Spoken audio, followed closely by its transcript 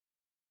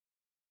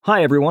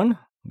Hi, everyone.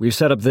 We've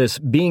set up this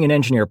Being an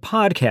Engineer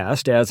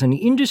podcast as an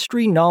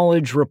industry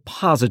knowledge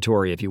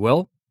repository, if you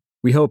will.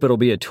 We hope it'll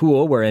be a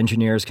tool where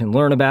engineers can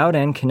learn about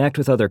and connect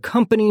with other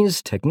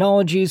companies,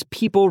 technologies,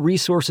 people,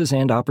 resources,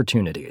 and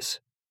opportunities.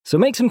 So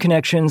make some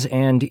connections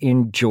and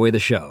enjoy the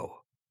show.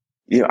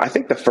 I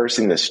think the first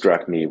thing that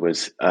struck me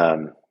was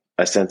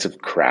a sense of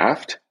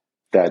craft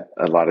that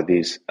a lot of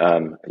these,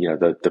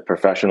 the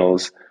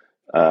professionals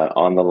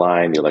on the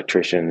line, the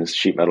electricians,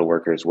 sheet metal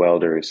workers,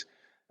 welders,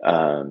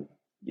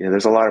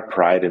 there's a lot of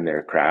pride in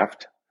their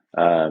craft.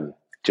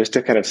 Just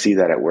to kind of see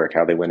that at work,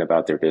 how they went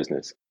about their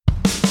business.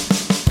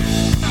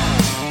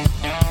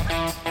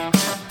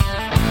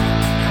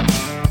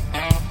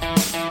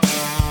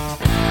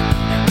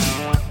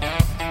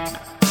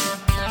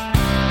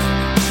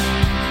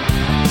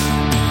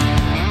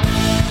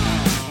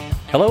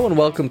 Hello and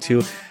welcome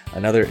to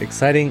another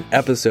exciting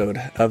episode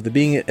of the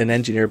Being an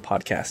Engineer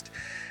podcast.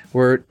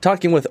 We're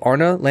talking with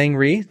Arna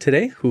Langri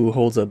today, who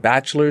holds a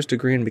bachelor's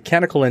degree in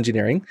mechanical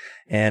engineering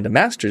and a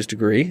master's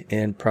degree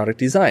in product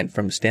design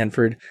from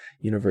Stanford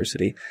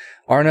University.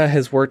 Arna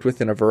has worked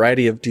within a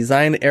variety of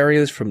design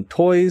areas from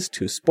toys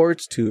to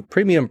sports to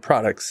premium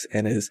products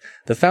and is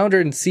the founder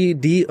and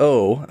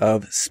CDO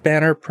of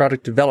Spanner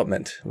Product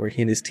Development, where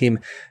he and his team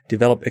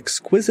develop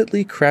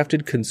exquisitely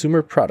crafted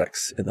consumer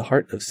products in the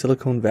heart of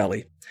Silicon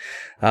Valley.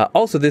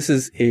 Also, this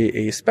is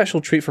a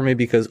special treat for me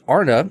because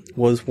Arna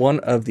was one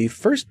of the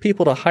first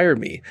people to hire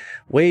me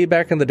way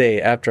back in the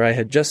day after I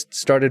had just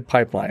started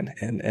Pipeline.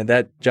 And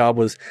that job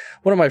was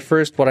one of my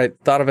first, what I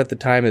thought of at the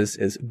time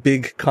as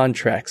big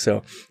contracts.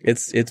 So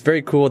it's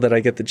very cool that I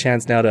get the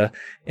chance now to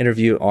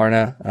interview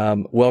Arna.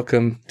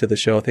 Welcome to the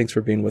show. Thanks for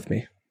being with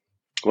me.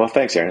 Well,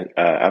 thanks, Aaron.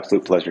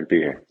 Absolute pleasure to be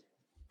here.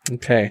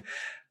 Okay.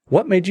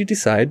 What made you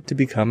decide to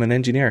become an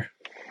engineer?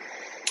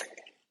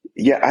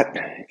 Yeah,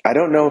 I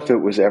don't know if it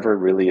was ever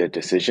really a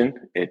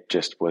decision. It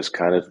just was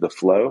kind of the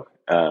flow.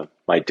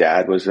 My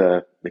dad was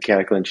a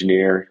mechanical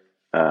engineer,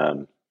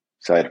 so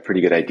I had a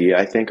pretty good idea,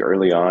 I think,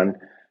 early on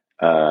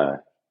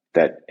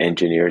that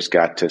engineers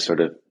got to sort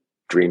of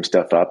dream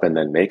stuff up and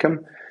then make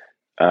them.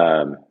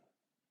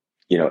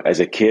 As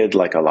a kid,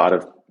 like a lot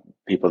of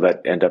people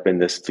that end up in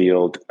this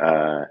field,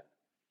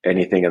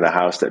 anything in the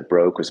house that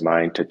broke was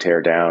mine to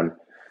tear down.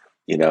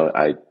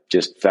 I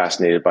just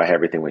fascinated by how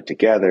everything went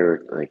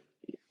together, like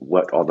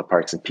what all the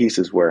parts and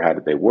pieces were, how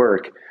did they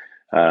work,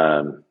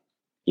 from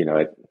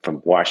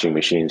washing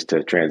machines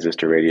to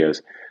transistor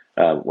radios.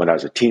 When I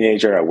was a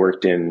teenager, I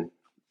worked in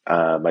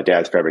my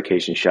dad's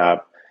fabrication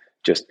shop,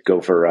 just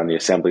Gopher on the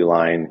assembly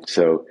line.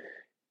 So,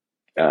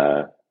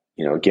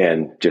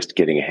 again, just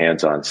getting a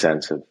hands-on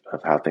sense of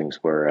how things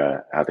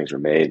were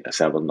made,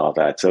 assembled and all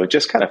that. So it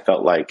just kind of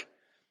felt like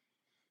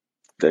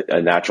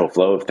a natural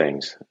flow of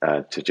things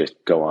to just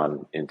go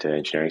on into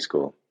engineering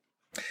school.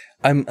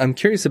 I'm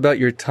curious about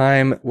your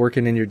time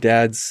working in your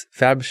dad's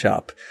fab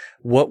shop.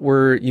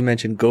 You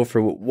mentioned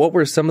Gopher. What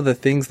were some of the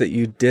things that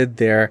you did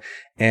there,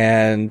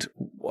 and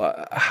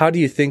how do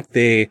you think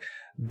they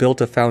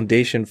built a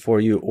foundation for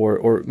you,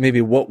 or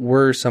maybe what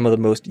were some of the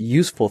most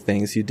useful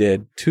things you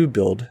did to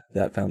build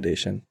that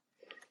foundation?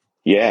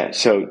 Yeah.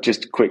 So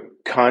just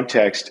quick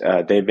context,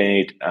 they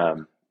made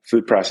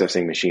food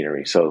processing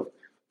machinery. So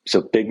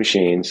big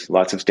machines,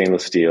 lots of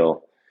stainless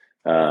steel,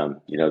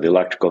 the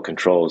electrical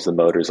controls, the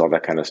motors, all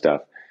that kind of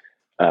stuff.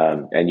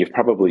 And you've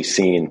probably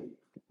seen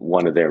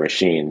one of their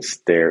machines.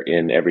 They're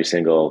in every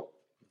single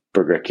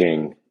Burger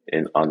King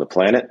on the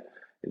planet.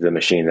 The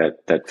machine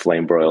that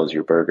flame broils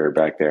your burger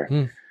back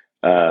there.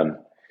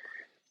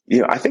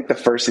 I think the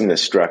first thing that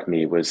struck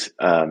me was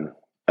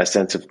a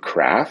sense of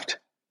craft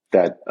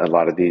that a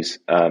lot of these,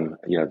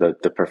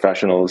 the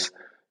professionals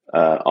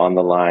on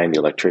the line, the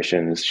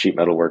electricians, sheet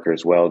metal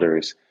workers,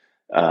 welders,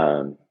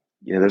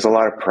 there's a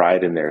lot of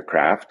pride in their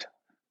craft.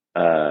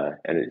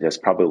 And that's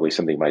probably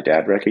something my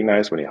dad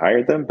recognized when he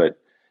hired them, but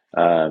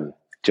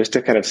just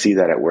to kind of see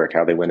that at work,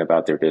 how they went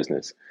about their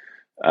business.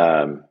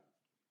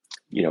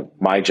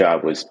 My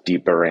job was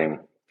deburring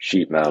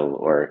sheet metal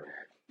or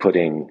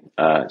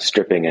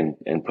stripping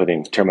and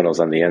putting terminals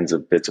on the ends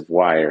of bits of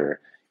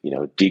wire,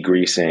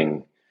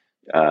 degreasing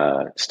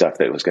stuff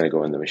that was going to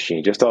go in the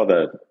machine, just all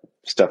the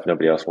stuff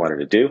nobody else wanted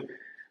to do.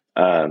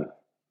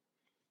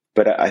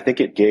 But I think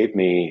it gave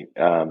me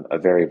a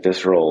very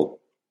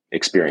visceral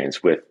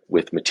experience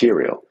with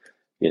material,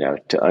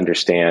 to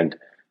understand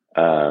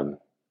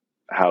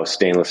how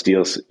stainless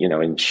steel,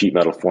 in sheet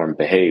metal form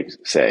behaves,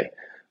 say,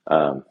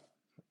 and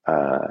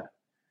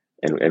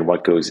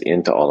what goes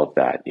into all of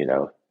that,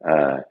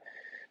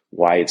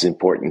 why it's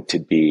important to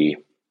be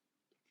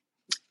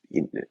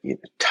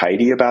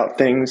tidy about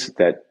things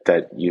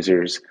that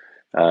users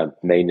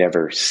may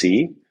never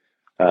see.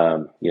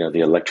 The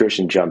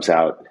electrician jumps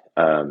out.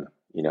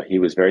 He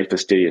was very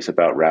fastidious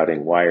about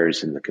routing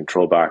wires in the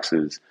control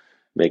boxes,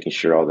 making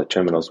sure all the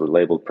terminals were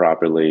labeled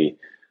properly,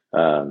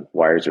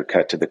 wires are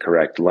cut to the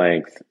correct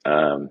length.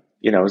 It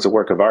was a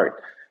work of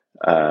art.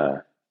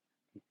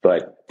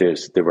 But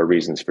there were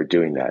reasons for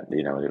doing that.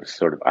 It was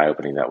sort of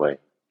eye-opening that way.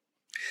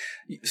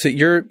 So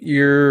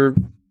you're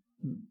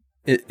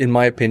in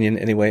my opinion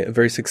anyway, a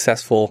very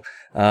successful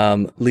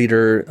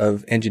leader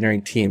of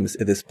engineering teams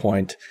at this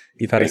point.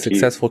 You've had a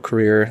successful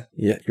career.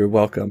 Yeah, you're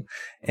welcome.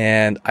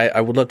 And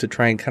I would love to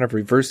try and kind of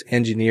reverse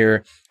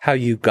engineer how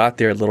you got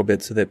there a little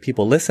bit so that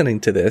people listening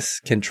to this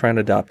can try and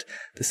adopt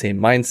the same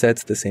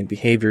mindsets, the same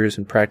behaviors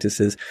and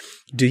practices.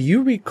 Do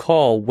you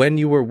recall when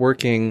you were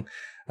working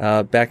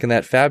back in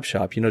that fab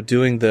shop,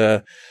 doing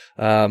the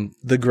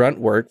grunt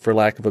work, for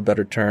lack of a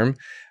better term?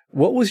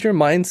 What was your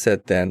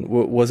mindset then?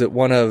 Was it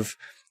one of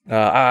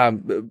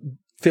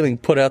feeling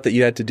put out that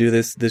you had to do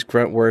this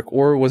grunt work,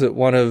 or was it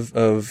one of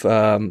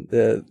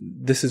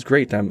this is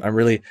great? I'm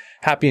really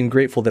happy and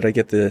grateful that I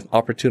get the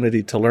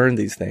opportunity to learn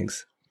these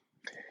things.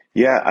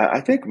 Yeah,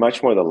 I think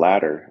much more the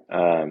latter.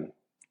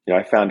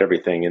 I found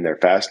everything in there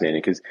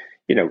fascinating because,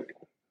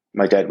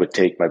 my dad would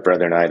take my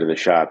brother and I to the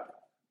shop,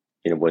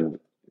 when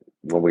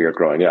we were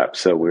growing up.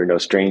 So we were no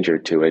stranger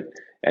to it.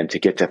 And to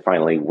get to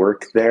finally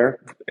work there,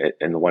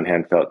 on the one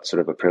hand, felt sort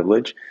of a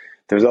privilege.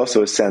 There's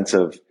also a sense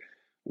of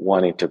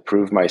wanting to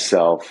prove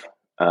myself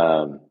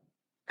that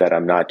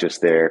I'm not just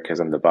there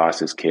because I'm the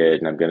boss's kid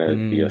and I'm going to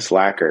be a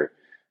slacker.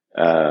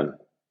 I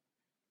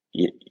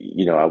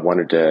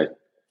wanted to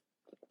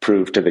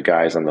prove to the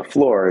guys on the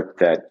floor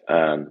that,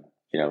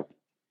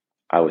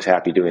 I was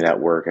happy doing that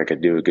work. I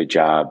could do a good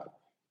job,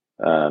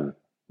 and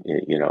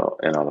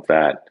all of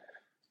that.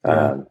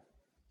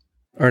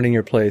 Earning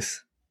your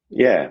place.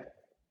 Yeah.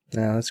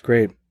 Yeah, that's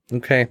great.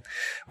 Okay.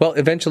 Well,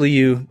 eventually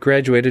you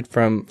graduated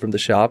from the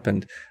shop,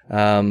 and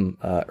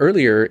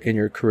earlier in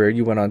your career,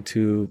 you went on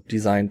to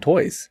design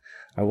toys.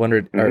 I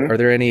wondered, are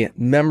there any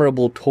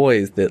memorable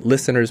toys that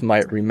listeners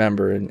might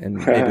remember? And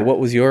maybe what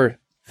was your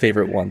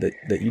favorite one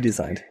that you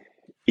designed?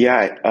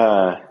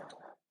 Yeah,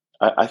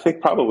 I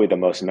think probably the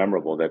most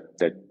memorable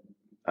that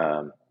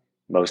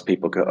most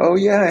people go, oh,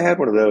 yeah, I had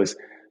one of those,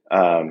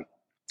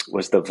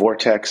 was the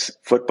Vortex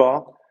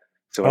football.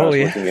 So when I was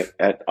working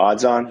at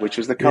Odds On, which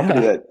was the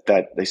company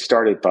that they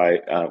started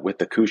with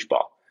the Koosh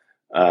ball.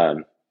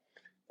 And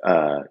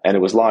it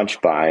was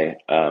launched by,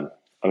 I'm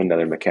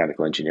another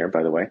mechanical engineer,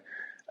 by the way.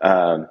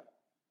 So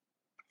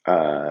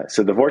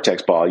the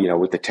Vortex ball,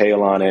 with the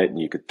tail on it, and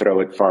you could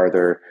throw it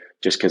farther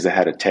just because it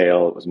had a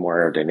tail. It was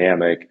more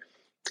aerodynamic.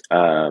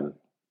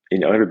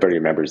 Everybody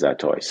remembers that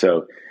toy.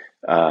 So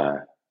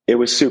it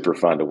was super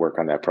fun to work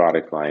on that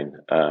product line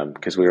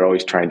because we were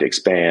always trying to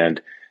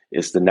expand.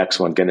 Is the next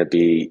one going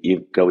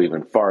to go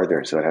even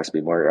farther? So it has to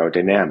be more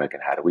aerodynamic.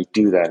 And how do we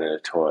do that in a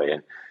toy?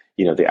 And,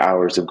 the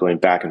hours of going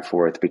back and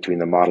forth between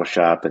the model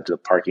shop and to the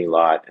parking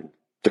lot and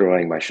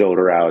throwing my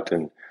shoulder out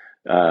and,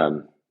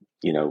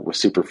 was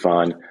super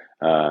fun.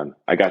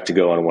 I got to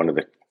go on one of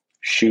the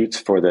shoots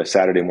for the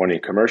Saturday morning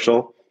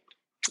commercial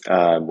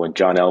when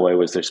John Elway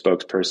was their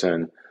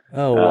spokesperson.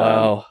 Oh,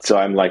 wow. So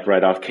I'm like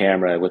right off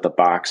camera with a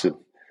box of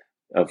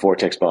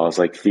Vortex balls,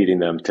 like feeding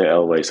them to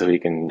Elway so he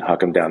can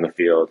huck them down the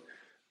field.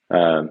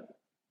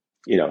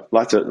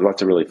 Lots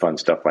of really fun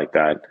stuff like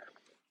that.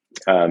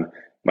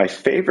 My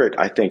favorite,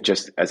 I think,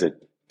 just as a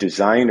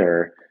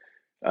designer,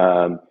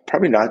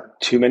 probably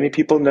not too many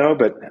people know,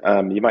 but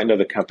you might know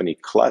the company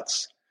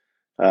Klutz.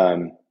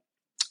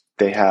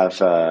 They have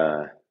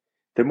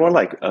they're more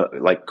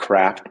like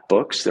craft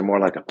books. They're more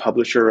like a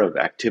publisher of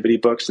activity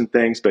books and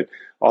things, but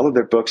all of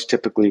their books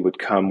typically would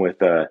come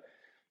with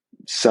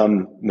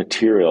some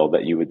material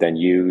that you would then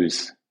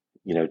use,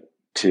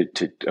 to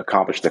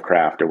accomplish the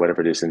craft or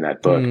whatever it is in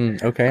that book.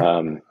 Okay.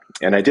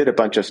 And I did a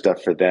bunch of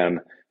stuff for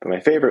them, but my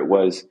favorite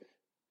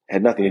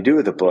had nothing to do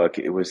with the book.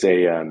 It was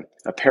a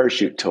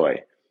parachute toy.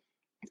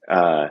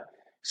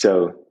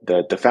 So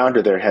the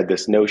founder there had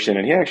this notion,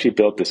 and he actually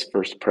built this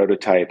first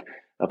prototype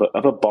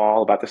of a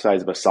ball about the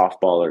size of a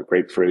softball or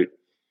grapefruit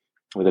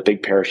with a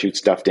big parachute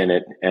stuffed in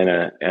it and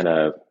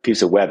a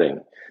piece of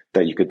webbing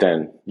that you could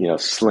then,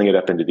 sling it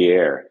up into the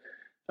air.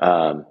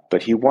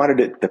 But he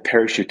wanted the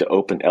parachute to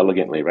open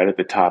elegantly right at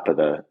the top of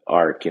the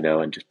arc,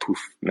 and just poof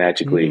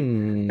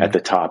magically at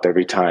the top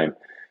every time.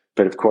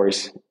 But of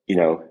course,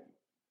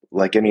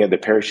 like any other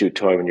parachute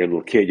toy, when you're a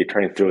little kid, you're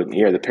trying to throw it in the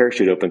air, the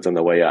parachute opens on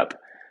the way up.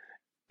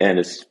 And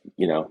it's,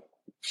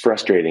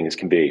 frustrating as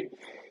can be.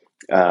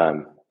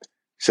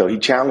 So he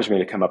challenged me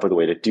to come up with a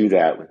way to do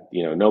that with,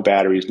 no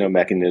batteries, no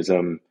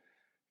mechanism,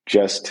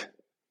 just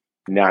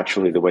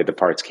naturally the way the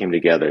parts came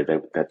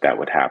together that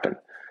would happen.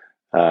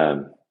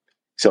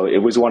 So it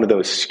was one of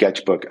those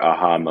sketchbook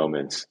aha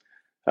moments,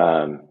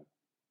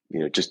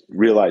 just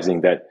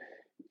realizing that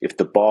if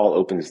the ball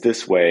opens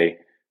this way,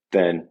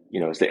 then,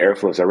 as the air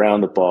flows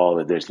around the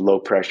ball, there's low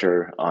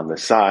pressure on the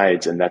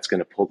sides, and that's going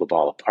to pull the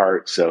ball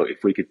apart. So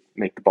if we could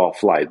make the ball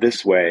fly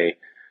this way,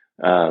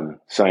 so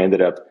I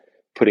ended up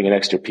putting an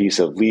extra piece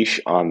of leash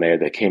on there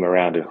that came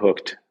around and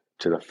hooked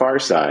to the far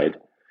side,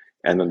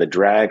 and then the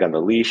drag on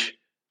the leash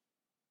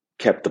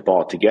kept the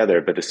ball together.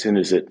 But as soon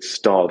as it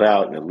stalled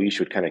out and the leash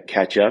would kind of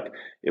catch up,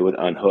 it would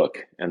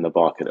unhook and the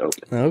ball could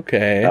open.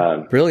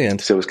 Okay,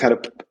 brilliant. So it was kind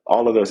of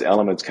all of those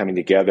elements coming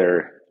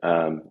together.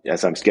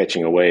 As I'm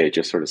sketching away, it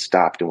just sort of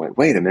stopped and went,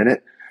 wait a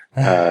minute,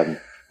 and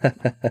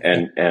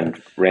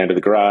ran to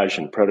the garage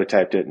and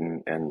prototyped it,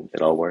 and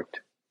it all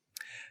worked.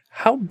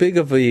 How big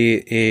of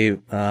a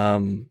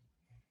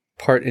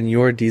part in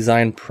your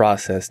design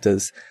process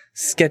does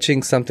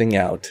sketching something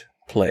out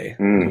play?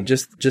 I mean,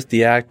 just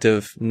the act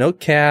of no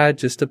CAD,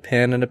 just a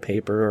pen and a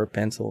paper, or a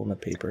pencil and a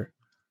paper.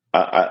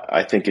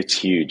 I think it's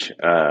huge.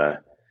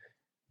 CAD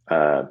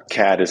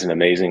is an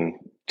amazing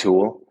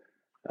tool.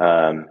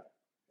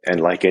 And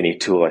like any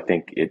tool, I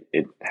think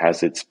it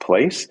has its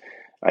place.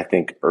 I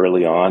think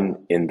early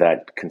on in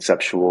that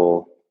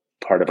conceptual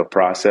part of a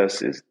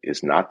process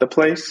is not the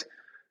place.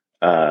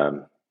 I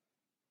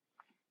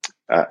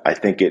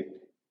think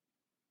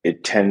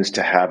it tends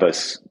to have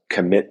us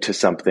commit to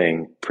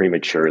something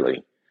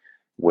prematurely,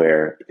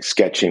 where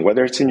sketching,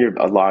 whether it's in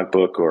a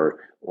logbook or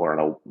on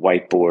a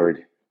whiteboard,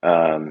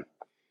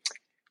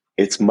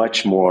 it's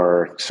much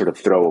more sort of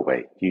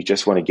throwaway. You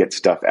just want to get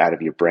stuff out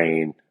of your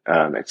brain,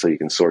 and so you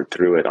can sort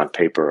through it on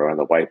paper or on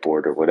the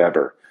whiteboard or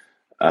whatever.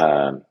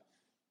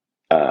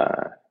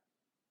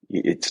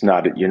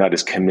 You're not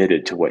as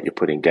committed to what you're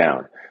putting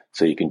down,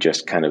 so you can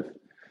just kind of,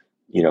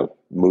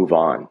 move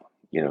on,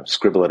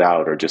 scribble it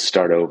out or just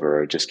start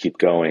over or just keep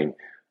going.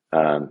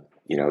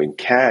 In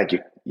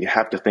CAD, you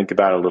have to think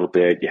about it a little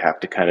bit. You have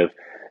to kind of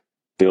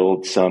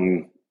build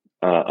some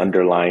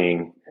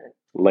underlying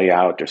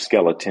layout or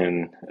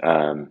skeleton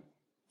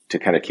to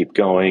kind of keep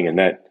going, and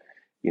that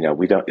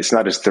it's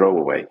not as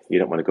throwaway. You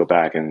don't want to go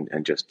back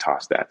and just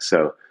toss that.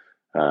 So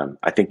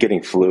I think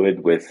getting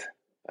fluid with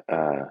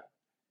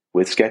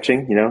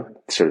sketching,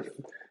 sort of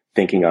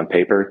thinking on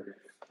paper,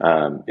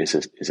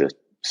 is a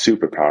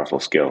super powerful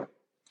skill.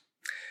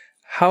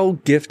 How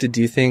gifted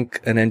do you think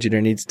an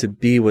engineer needs to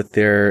be with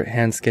their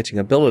hand sketching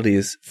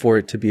abilities for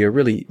it to be a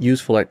really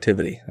useful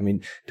activity? I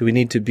mean, do we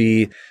need to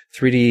be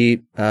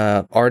 3D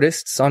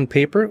artists on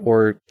paper,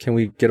 or can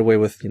we get away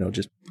with,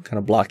 just kind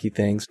of blocky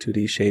things,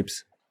 2D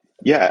shapes?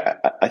 Yeah,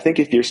 I think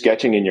if you're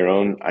sketching in your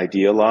own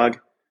idea log,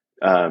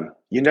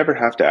 you never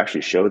have to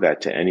actually show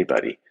that to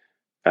anybody.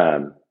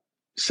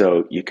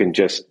 So you can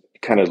just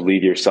kind of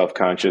leave your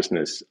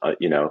self-consciousness,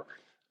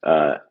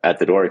 at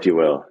the door, if you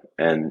will,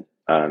 and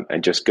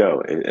just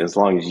go. As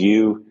long as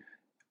you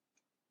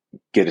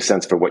get a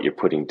sense for what you're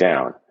putting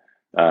down,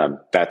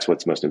 that's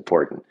what's most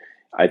important.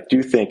 I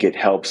do think it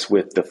helps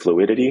with the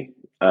fluidity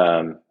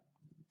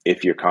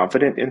if you're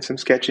confident in some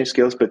sketching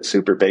skills, but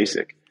super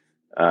basic.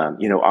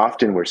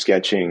 Often we're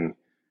sketching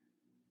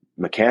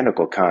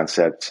mechanical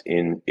concepts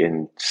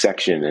in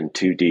section and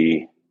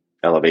 2D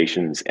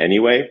elevations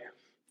anyway.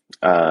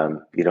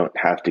 You don't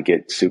have to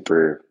get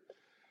super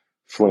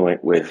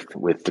fluent with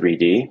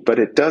 3D, but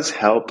it does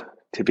help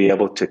to be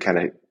able to kind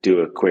of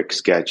do a quick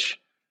sketch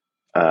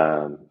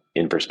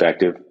in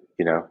perspective,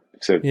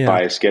 So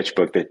buy a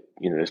sketchbook that,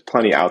 there's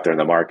plenty out there in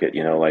the market,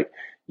 like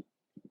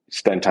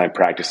spend time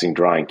practicing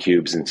drawing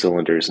cubes and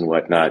cylinders and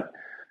whatnot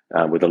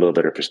with a little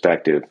bit of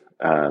perspective.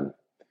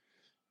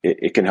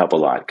 It can help a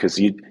lot, because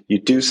you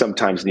do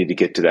sometimes need to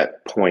get to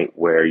that point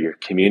where you're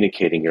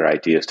communicating your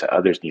ideas to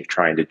others and you're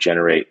trying to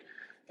generate,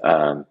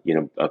 a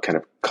kind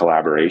of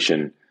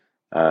collaboration.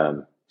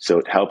 So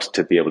it helps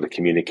to be able to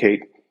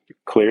communicate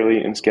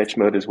clearly in sketch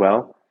mode as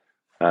well.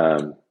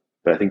 But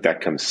I think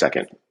that comes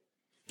second.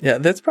 Yeah,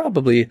 that's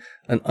probably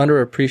an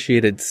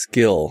underappreciated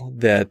skill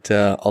that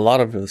a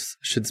lot of us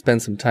should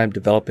spend some time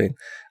developing.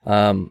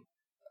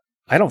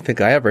 I don't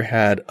think I ever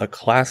had a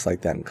class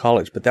like that in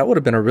college, but that would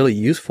have been a really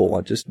useful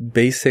one. Just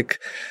basic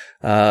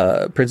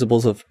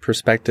principles of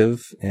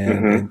perspective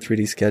and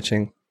 3D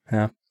sketching.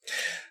 Yeah.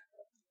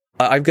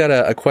 I've got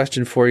a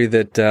question for you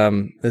that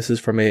this is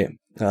from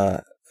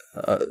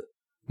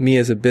me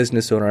as a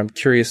business owner. I'm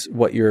curious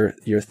what your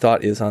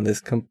thought is on this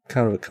kind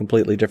of a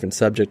completely different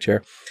subject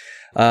here.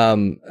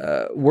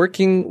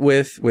 Working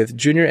with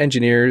junior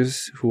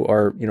engineers who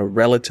are,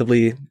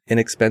 relatively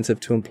inexpensive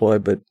to employ,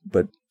 but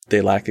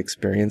they lack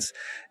experience,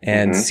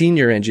 and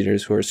senior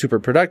engineers who are super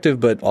productive,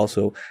 but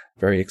also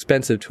very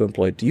expensive to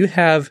employ. Do you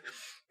have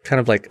kind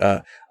of like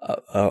a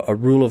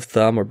rule of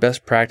thumb or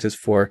best practice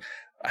for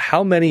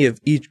how many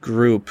of each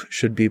group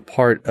should be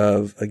part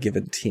of a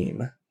given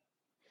team?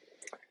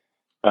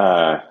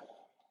 Yeah,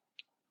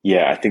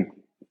 I think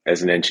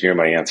as an engineer,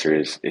 my answer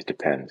is it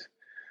depends.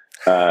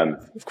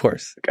 Of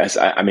course. That's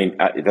a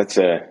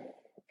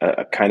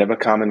kind of a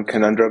common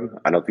conundrum.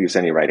 I don't think there's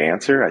any right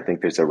answer. I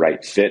think there's a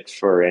right fit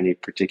for any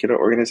particular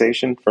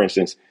organization. For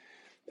instance,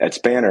 at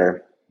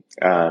Spanner,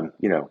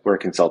 we're a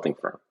consulting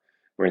firm.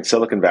 We're in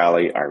Silicon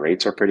Valley. Our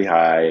rates are pretty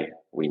high.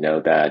 We know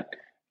that.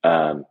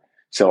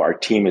 So our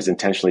team is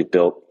intentionally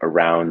built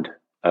around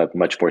a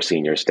much more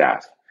senior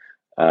staff.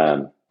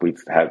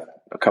 We've had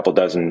a couple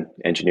dozen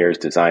engineers,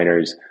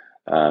 designers,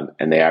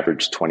 and they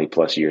average 20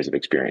 plus years of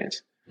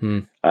experience.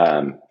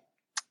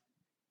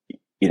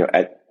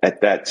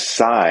 At that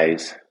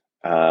size,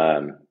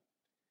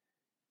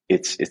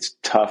 it's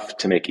tough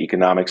to make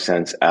economic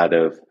sense out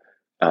of,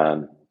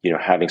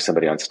 having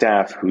somebody on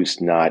staff who's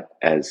not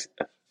as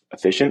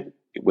efficient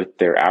with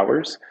their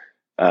hours,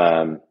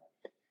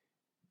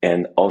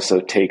 and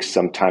also takes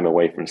some time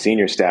away from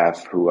senior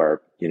staff who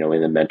are, in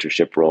the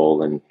mentorship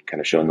role and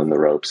kind of showing them the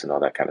ropes and all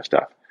that kind of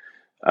stuff.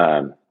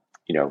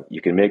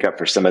 you can make up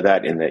for some of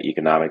that in the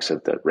economics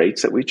of the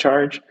rates that we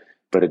charge,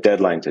 but a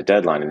deadline's a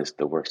deadline, and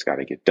the work's got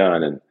to get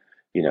done. And,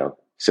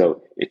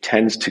 so it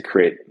tends to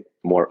create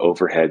more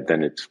overhead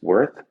than it's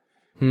worth.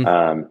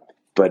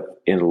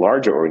 But in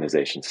larger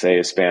organizations, say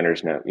as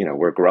Spanners now,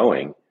 we're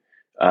growing.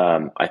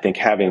 I think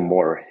having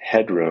more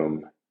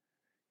headroom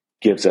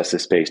gives us a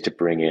space to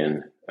bring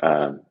in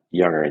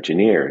younger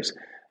engineers,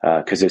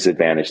 because there's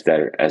advantage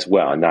there as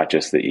well, and not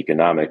just the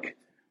economic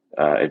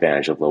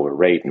advantage of lower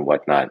rate and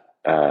whatnot.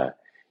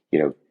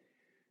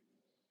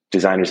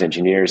 Designers,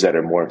 engineers that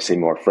are more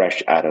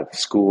fresh out of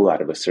school,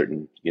 out of a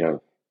certain,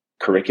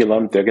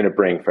 curriculum, they're going to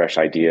bring fresh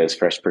ideas,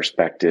 fresh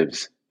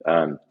perspectives,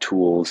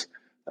 tools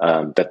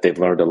that they've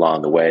learned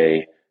along the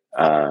way.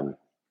 And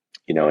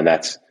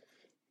that's,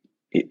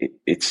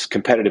 it's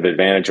competitive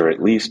advantage, or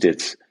at least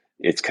it's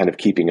kind of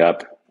keeping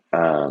up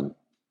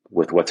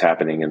with what's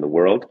happening in the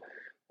world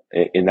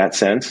in that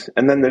sense.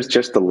 And then there's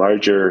just the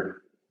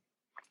larger,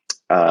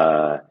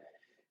 kind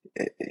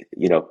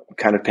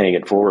of paying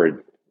it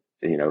forward,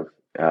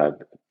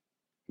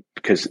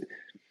 because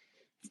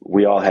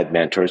we all had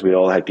mentors. We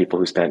all had people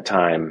who spent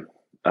time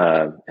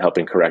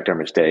helping correct our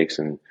mistakes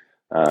and,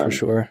 for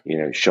sure,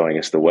 showing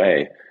us the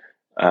way.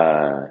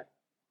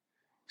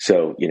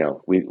 So,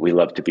 we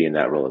love to be in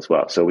that role as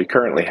well. So we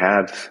currently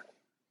have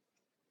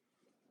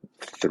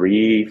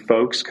 3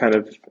 folks kind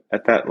of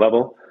at that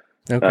level.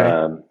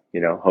 Okay.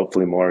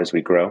 Hopefully more as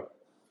we grow.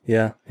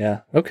 Yeah.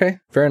 Okay.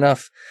 Fair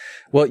enough.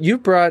 Well,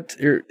 you've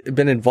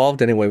been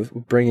involved anyway with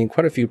bringing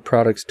quite a few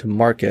products to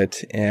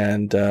market.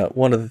 And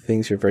one of the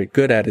things you're very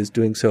good at is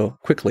doing so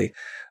quickly.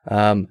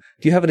 Do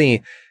you have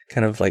any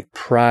kind of like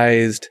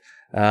prized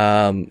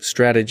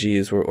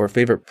strategies or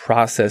favorite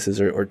processes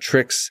or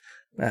tricks?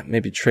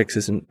 Maybe tricks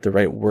isn't the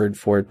right word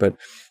for it, but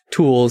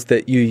tools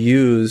that you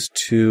use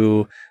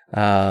to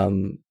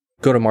go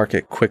to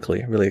market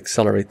quickly, really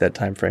accelerate that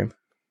time frame.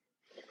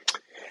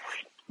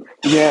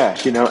 Yeah,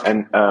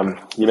 and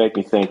you make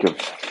me think of,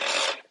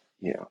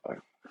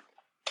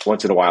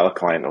 once in a while a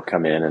client will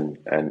come in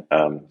and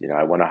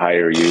I want to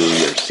hire you,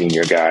 you're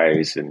senior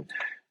guys, and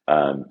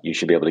you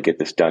should be able to get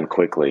this done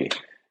quickly.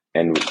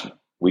 And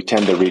we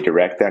tend to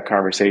redirect that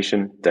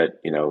conversation that,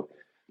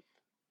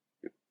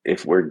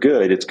 if we're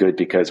good, it's good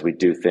because we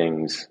do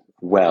things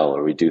well,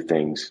 or we do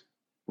things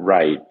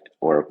right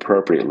or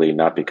appropriately,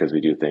 not because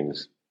we do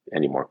things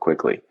any more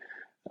quickly.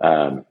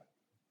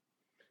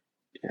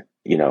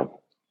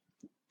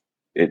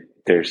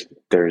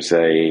 There's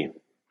a,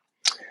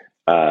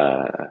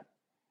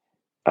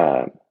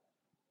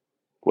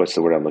 what's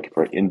the word I'm looking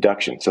for?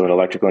 Induction. So in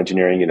electrical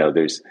engineering,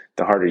 there's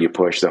the harder you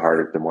push,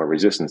 the more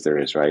resistance there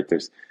is, right?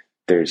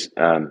 There's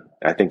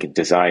I think in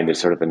design,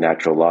 there's sort of a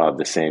natural law of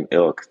the same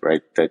ilk,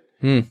 right? That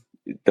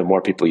the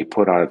more people you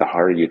put on it, the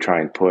harder you try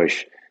and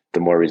push,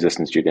 the more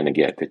resistance you're going to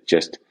get.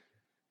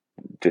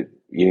 That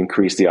you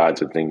increase the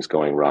odds of things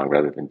going wrong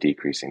rather than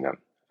decreasing them.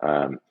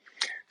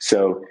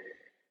 So,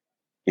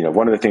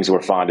 one of the things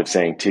we're fond of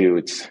saying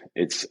too,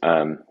 it's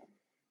an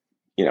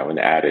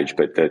adage,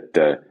 but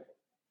that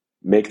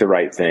make the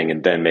right thing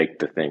and then make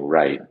the thing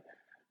right.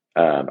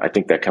 I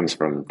think that comes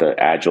from the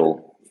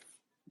Agile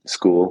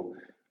school,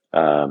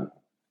 and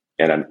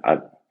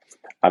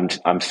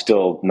I'm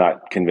still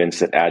not convinced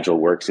that Agile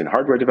works in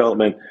hardware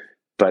development,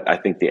 but I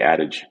think the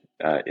adage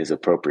is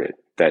appropriate.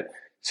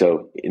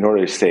 So in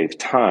order to save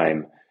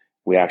time,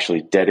 we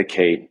actually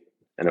dedicate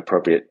an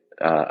appropriate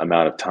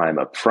amount of time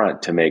up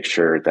front to make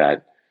sure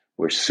that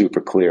we're super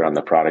clear on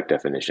the product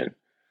definition.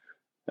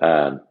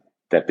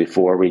 That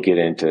before we get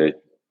into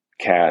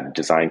CAD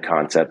design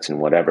concepts and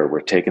whatever,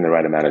 we're taking the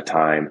right amount of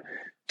time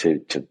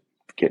to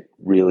get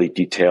really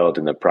detailed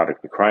in the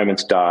product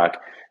requirements doc,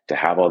 to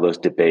have all those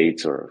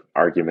debates or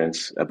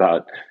arguments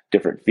about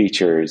different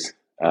features,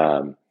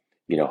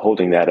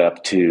 holding that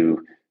up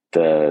to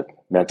the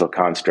mental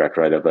construct,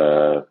 right, of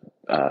an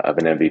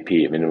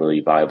MVP, a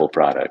minimally viable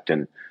product,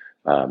 and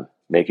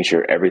making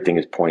sure everything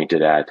is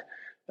pointed at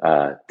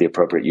the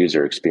appropriate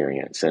user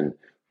experience, and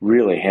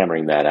really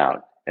hammering that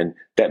out. And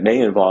that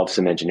may involve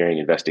some engineering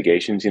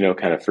investigations,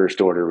 kind of first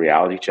order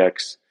reality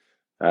checks,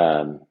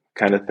 kind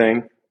of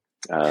thing.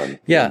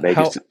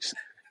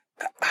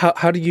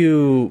 How do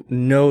you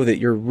know that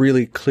you're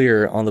really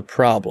clear on the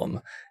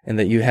problem and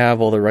that you have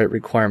all the right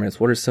requirements?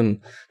 What are some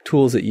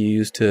tools that you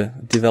use to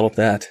develop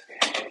that?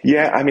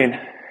 Yeah, I mean,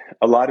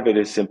 a lot of it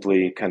is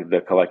simply kind of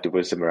the collective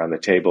wisdom around the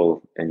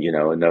table, and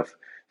enough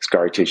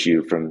scar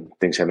tissue from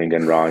things having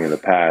gone wrong in the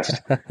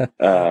past.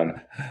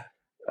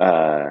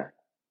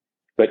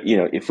 But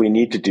if we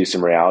need to do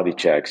some reality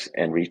checks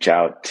and reach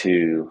out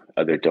to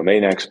other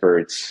domain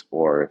experts,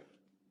 or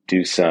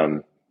do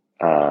some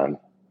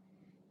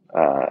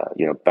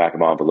back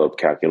of envelope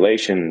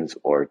calculations,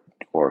 or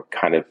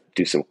kind of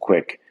do some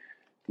quick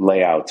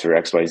layouts or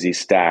XYZ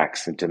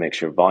stacks, and to make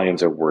sure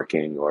volumes are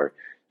working, or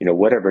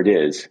whatever it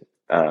is,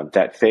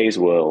 that phase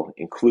will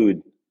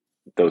include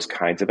those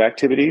kinds of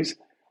activities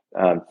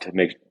to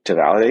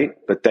validate.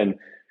 But then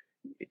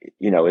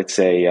it's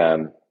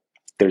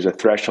there's a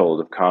threshold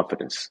of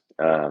confidence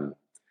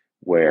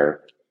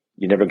where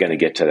you're never going to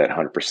get to that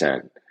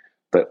 100%.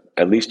 but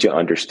at least you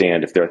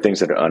understand if there are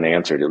things that are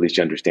unanswered, at least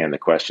you understand the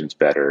questions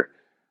better,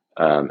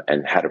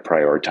 and how to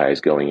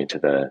prioritize going into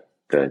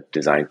the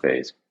design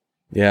phase.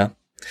 Yeah.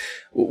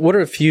 What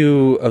are a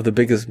few of the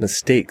biggest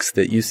mistakes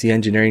that you see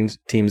engineering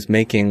teams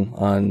making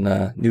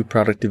on new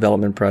product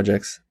development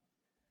projects?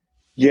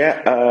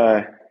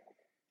 Yeah.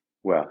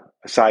 Well,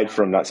 aside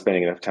from not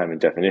spending enough time in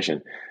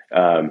definition,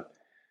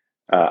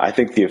 I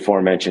think the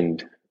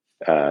aforementioned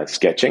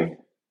sketching,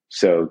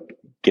 so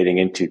getting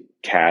into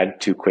CAD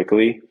too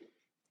quickly,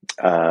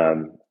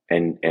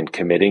 and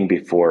committing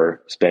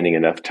before spending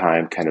enough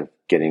time kind of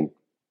getting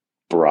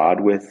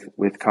broad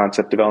with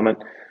concept development.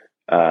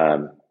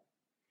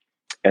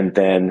 And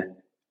then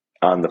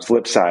on the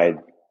flip side,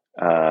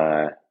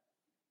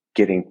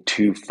 getting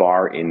too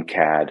far in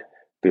CAD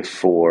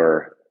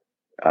before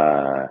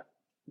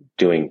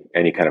doing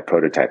any kind of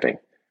prototyping.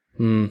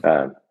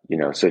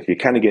 So if you're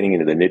kind of getting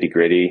into the nitty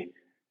gritty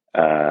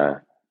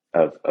of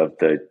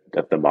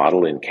the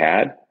model in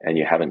CAD and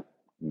you haven't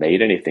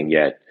made anything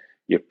yet,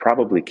 you're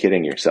probably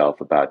kidding yourself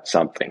about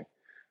something.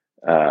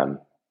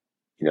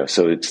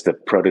 So it's the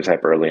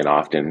prototype early and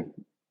often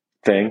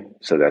thing.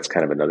 So that's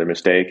kind of another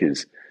mistake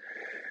is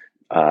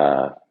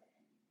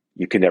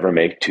you can never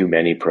make too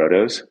many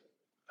protos.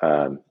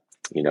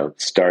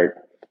 Start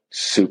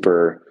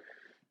super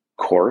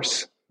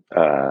coarse.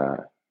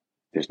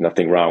 There's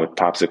nothing wrong with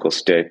popsicle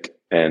stick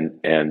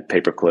and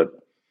paperclip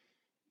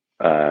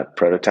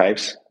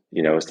prototypes,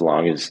 as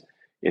long as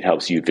it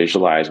helps you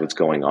visualize what's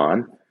going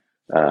on,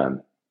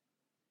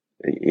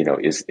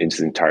 is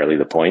entirely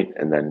the point.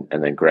 And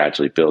then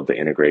gradually build the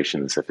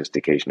integration and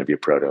sophistication of your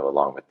proto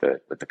along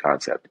with the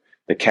concept.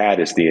 The CAD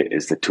is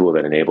the tool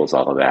that enables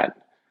all of that.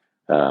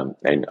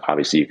 And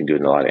obviously you can do it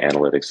in a lot of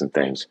analytics and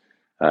things.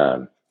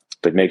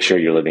 But make sure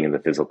you're living in the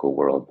physical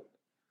world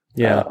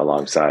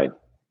alongside.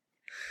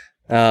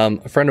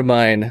 A friend of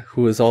mine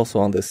who is also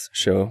on this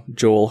show,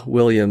 Joel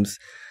Williams,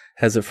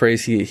 has a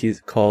phrase he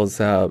calls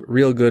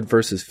real good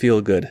versus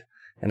feel good.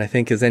 And I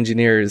think as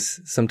engineers,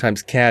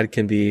 sometimes CAD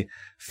can be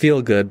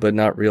feel good, but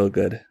not real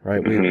good,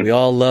 right? Mm-hmm. We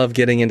all love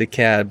getting into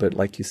CAD, but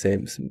like you say,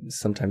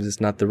 sometimes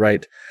it's not the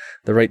right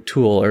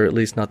tool, or at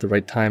least not the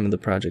right time in the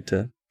project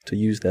to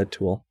use that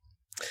tool.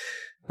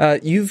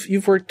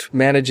 You've worked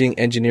managing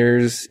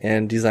engineers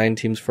and design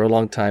teams for a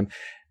long time.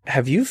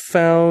 Have you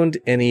found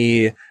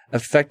any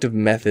effective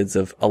methods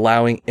of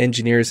allowing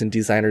engineers and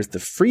designers the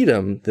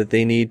freedom that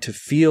they need to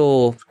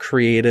feel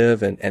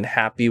creative and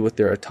happy with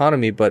their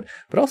autonomy, but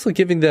also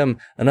giving them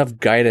enough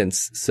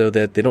guidance so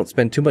that they don't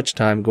spend too much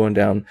time going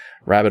down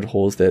rabbit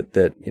holes that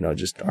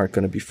just aren't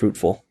going to be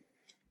fruitful?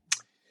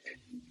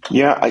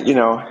 Yeah,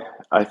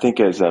 I think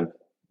as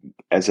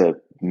a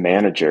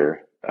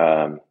manager,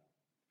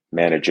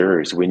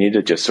 managers, we need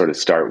to just sort of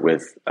start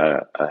with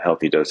a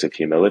healthy dose of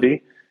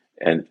humility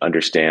and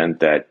understand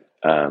that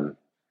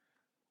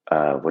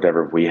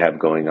whatever we have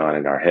going on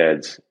in our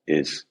heads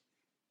is,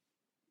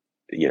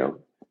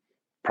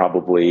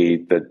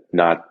 probably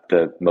not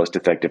the most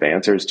effective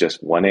answer. Is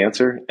just one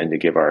answer, and to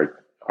give our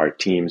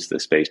teams the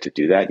space to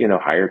do that.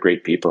 Hire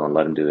great people and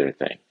let them do their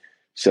thing.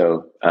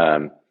 So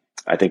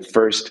I think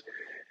first,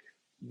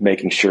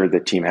 making sure the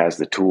team has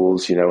the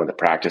tools, and the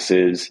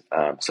practices,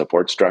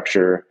 support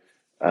structure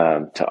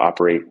to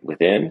operate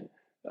within,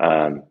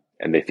 and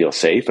they feel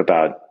safe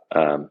about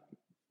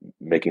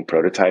making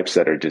prototypes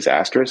that are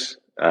disastrous,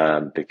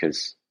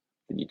 because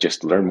you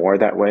just learn more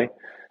that way.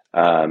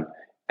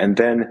 And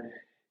then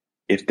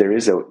if there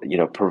is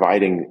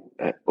providing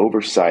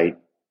oversight,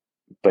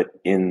 but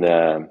in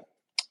the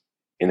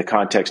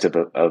context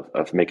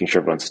of making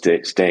sure everyone's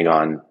staying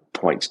on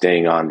point,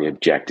 staying on the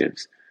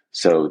objectives.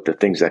 So the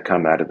things that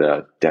come out of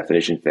the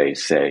definition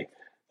phase, say,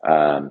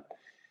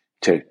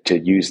 to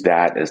use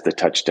that as the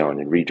touchstone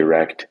and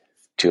redirect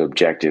to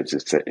objectives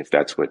if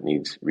that's what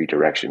needs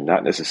redirection,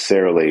 not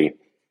necessarily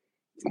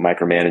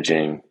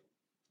micromanaging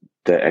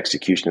the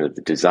execution of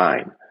the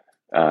design.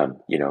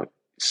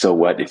 So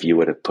what if you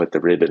would have put the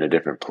rib in a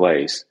different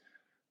place?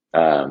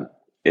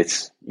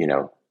 It's,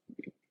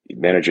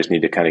 managers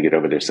need to kind of get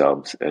over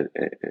themselves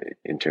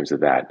in terms of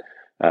that.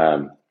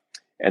 And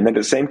then at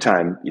the same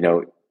time,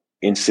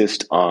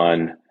 insist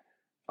on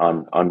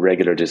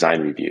regular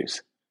design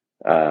reviews.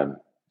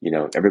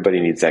 Everybody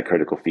needs that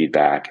critical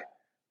feedback.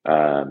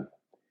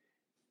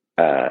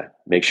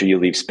 Make sure you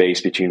leave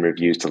space between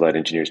reviews to let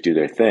engineers do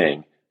their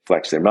thing,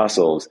 flex their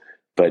muscles,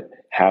 but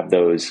have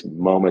those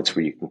moments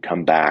where you can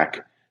come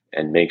back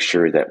and make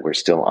sure that we're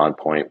still on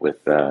point with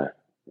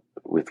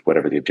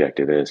whatever the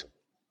objective is.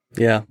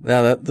 Yeah,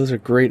 those are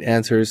great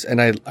answers.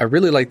 And I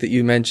really like that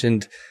you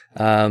mentioned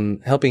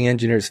helping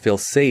engineers feel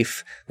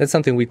safe. That's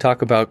something we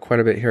talk about quite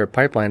a bit here at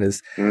Pipeline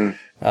is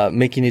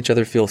making each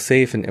other feel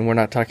safe. And we're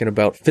not talking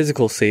about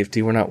physical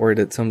safety. We're not worried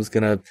that someone's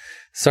going to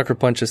sucker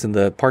punch us in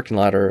the parking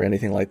lot or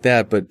anything like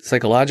that, but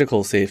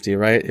psychological safety,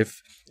 right?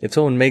 If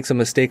someone makes a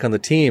mistake on the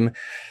team,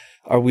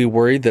 are we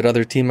worried that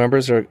other team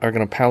members are going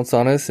to pounce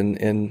on us and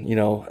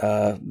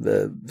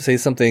say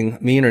something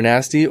mean or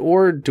nasty?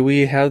 Or do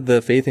we have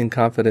the faith and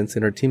confidence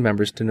in our team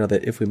members to know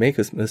that if we make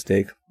a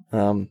mistake,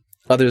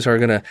 others are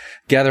going to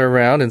gather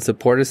around and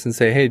support us and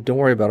say, hey, don't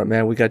worry about it,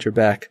 man. We got your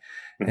back.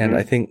 Mm-hmm. And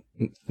I think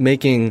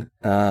making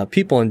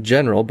people in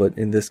general, but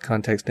in this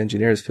context,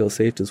 engineers feel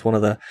safe is one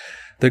of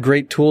the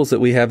great tools that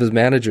we have as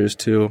managers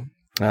to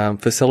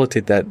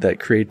facilitate that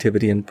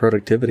creativity and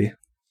productivity.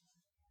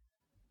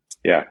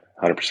 Yeah,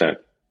 100%.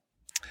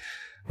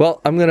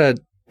 Well, I'm going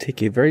to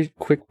take a very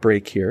quick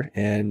break here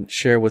and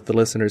share with the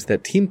listeners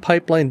that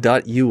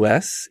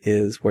teampipeline.us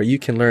is where you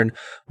can learn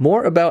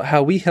more about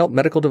how we help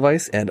medical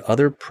device and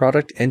other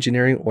product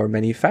engineering or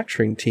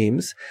manufacturing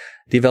teams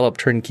develop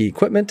turnkey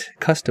equipment,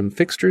 custom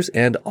fixtures,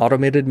 and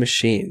automated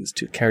machines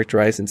to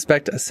characterize,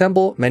 inspect,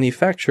 assemble,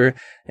 manufacture,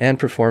 and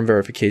perform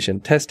verification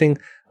testing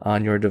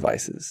on your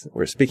devices.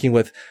 We're speaking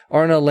with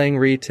Arna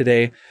Langree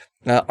today.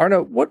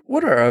 Arna,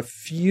 what are a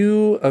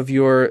few of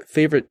your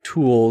favorite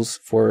tools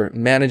for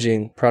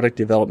managing product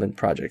development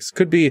projects?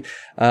 Could be,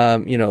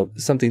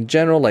 something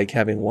general like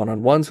having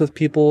one-on-ones with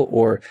people,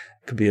 or it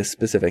could be a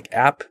specific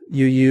app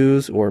you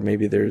use, or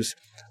maybe there's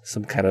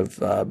some kind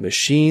of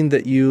machine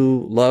that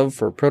you love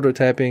for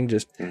prototyping,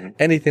 just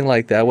anything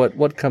like that.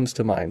 What comes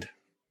to mind?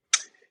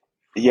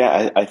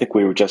 Yeah, I think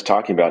we were just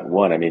talking about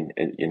one. I mean,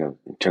 in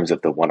terms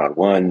of the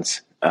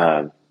one-on-ones,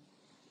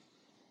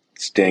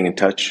 staying in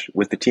touch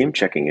with the team,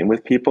 checking in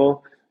with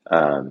people.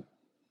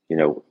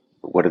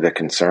 What are the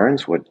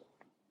concerns? What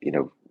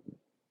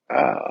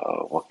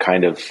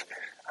kind of,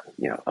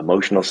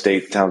 emotional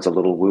state sounds a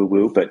little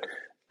woo-woo, but,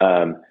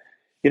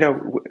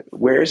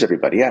 where is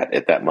everybody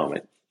at that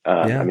moment?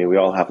 I mean, we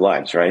all have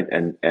lives, right?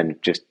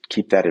 And just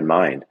keep that in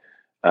mind,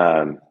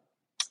 and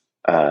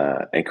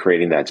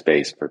creating that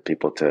space for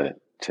people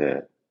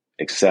to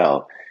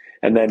excel.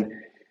 And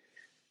then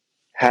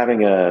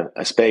having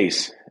a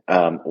space,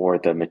 or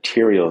the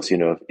materials,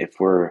 if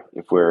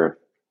we're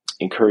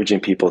encouraging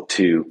people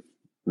to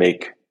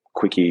make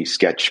quickie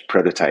sketch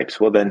prototypes,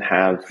 well, then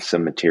have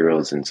some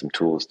materials and some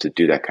tools to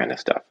do that kind of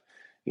stuff.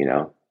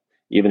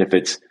 Even if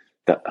it's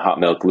the hot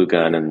melt glue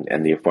gun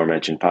and the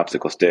aforementioned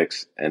popsicle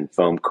sticks and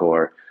foam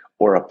core,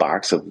 or a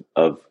box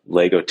of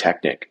Lego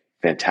Technic,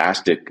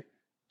 fantastic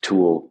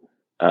tool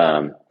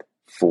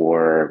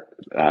for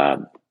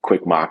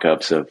quick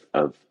mock-ups of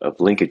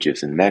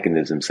linkages and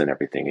mechanisms and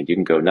everything. And you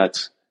can go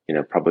nuts,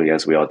 probably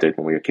as we all did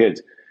when we were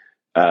kids.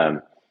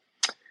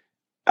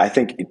 I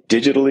think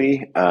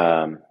digitally,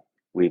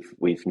 we've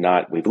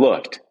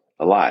looked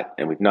a lot,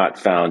 and we've not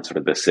found sort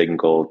of the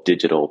single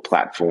digital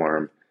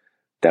platform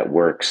that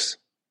works,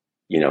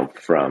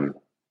 from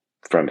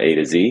A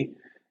to Z.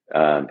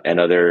 And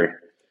other,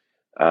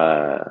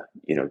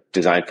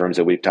 design firms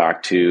that we've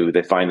talked to,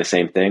 they find the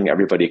same thing.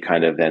 Everybody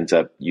kind of ends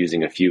up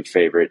using a few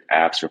favorite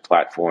apps or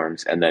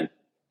platforms and then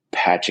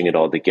patching it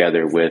all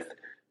together with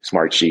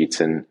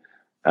Smartsheets and,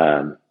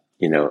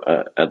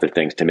 other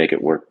things to make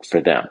it work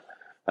for them.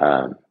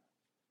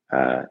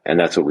 And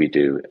that's what we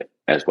do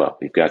as well.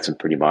 We've got some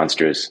pretty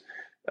monstrous,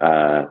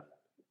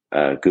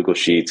 Google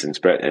Sheets and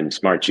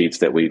Smartsheets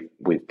that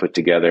we've put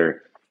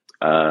together.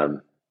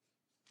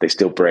 They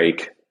still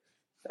break,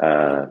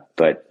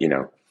 but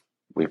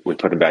we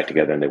put them back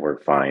together and they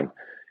work fine.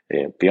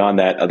 Beyond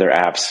that, other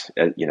apps,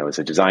 as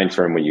a design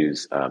firm, we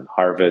use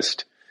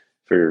Harvest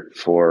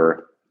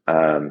for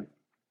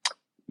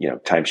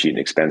timesheet and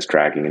expense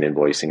tracking and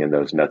invoicing and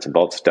those nuts and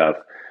bolts stuff.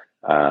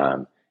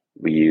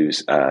 We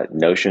use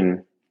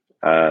Notion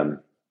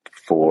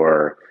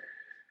for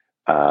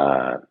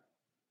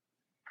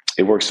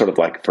it works sort of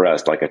like for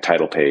us like a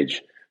title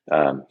page,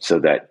 so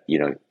that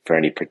for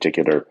any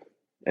particular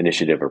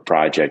initiative or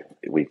project,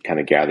 we kind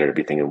of gather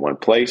everything in one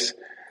place,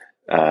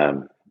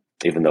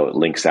 even though it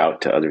links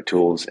out to other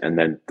tools. And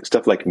then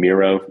stuff like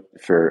Miro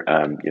for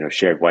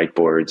shared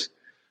whiteboards,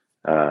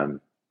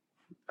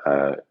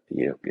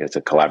 it's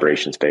a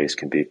collaboration space,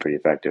 can be pretty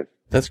effective.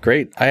 That's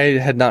great. I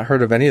had not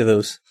heard of any of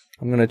those.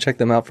 I'm going to check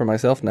them out for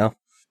myself now.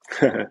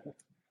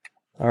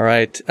 All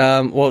right.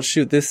 Well,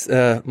 shoot, this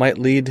might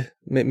lead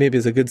maybe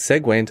as a good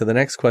segue into the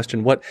next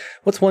question.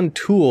 What's one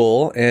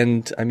tool,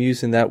 and I'm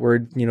using that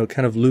word,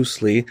 kind of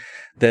loosely,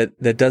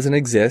 that doesn't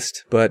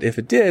exist, but if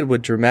it did,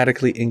 would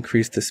dramatically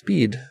increase the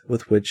speed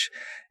with which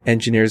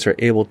engineers are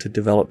able to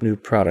develop new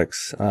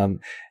products?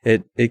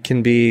 It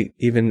can be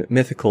even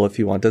mythical if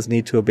you want. It doesn't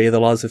need to obey the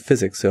laws of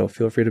physics. So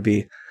feel free to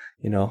be,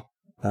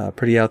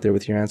 pretty out there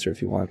with your answer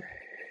if you want.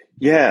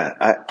 Yeah.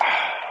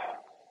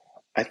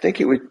 I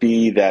think it would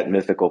be that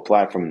mythical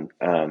platform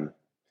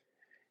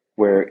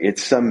where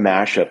it's some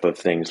mashup of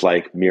things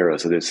like Miro.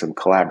 So there's some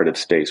collaborative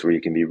space where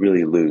you can be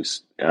really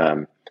loose,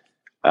 where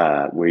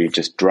you're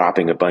just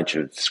dropping a bunch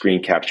of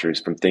screen captures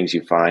from things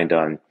you find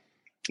on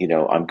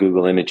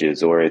Google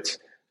Images, or it's,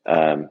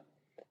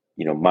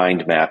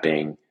 mind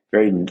mapping,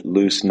 very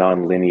loose,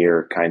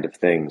 non-linear kind of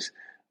things.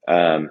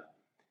 But,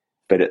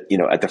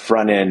 at the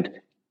front end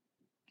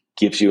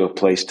gives you a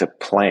place to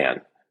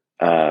plan,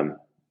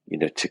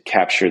 to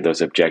capture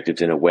those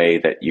objectives in a way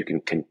that you can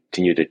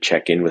continue to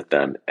check in with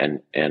them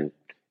and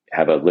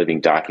have a living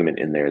document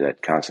in there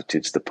that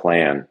constitutes the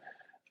plan,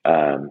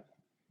 and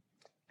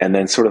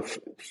then sort of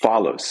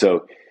follows.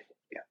 So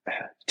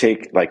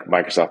take like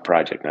Microsoft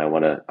Project. Now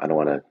I don't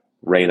want to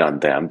rain on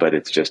them, but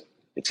it's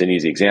an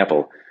easy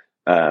example.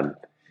 That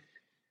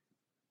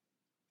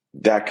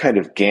kind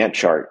of Gantt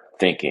chart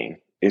thinking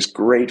is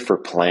great for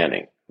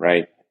planning,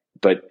 right?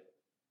 But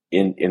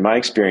in my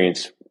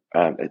experience,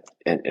 and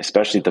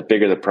especially the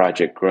bigger the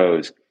project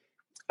grows,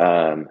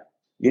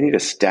 you need a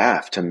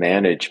staff to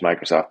manage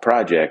Microsoft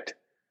Project,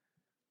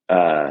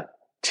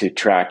 to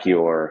track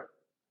your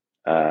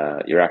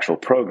actual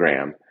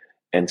program.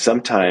 And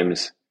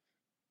sometimes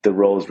the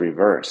roles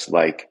reverse,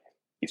 like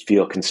you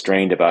feel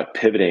constrained about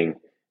pivoting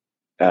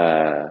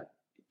to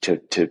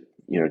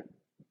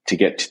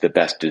get to the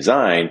best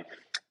design,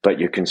 but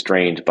you're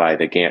constrained by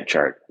the Gantt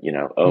chart.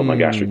 Oh my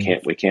gosh,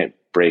 we can't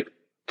break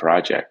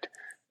project.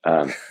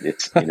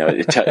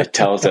 It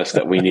tells us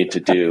that we need to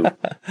do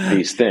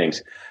these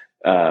things.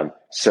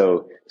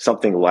 So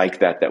something like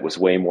that was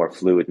way more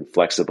fluid and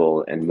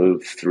flexible and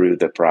moved through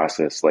the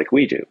process like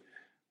we do.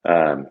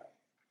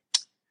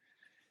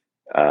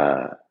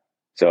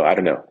 So I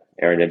don't know,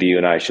 Aaron, maybe you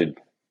and I should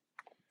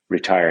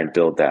retire and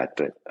build that,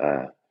 but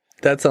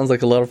that sounds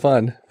like a lot of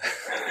fun.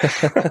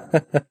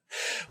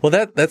 Well,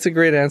 that's a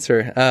great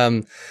answer.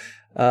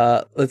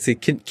 Let's see.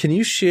 Can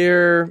you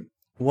share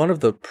one of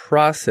the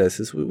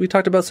processes? We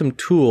talked about some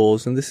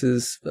tools, and this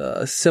is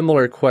a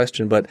similar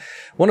question, but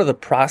one of the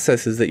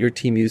processes that your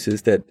team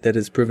uses that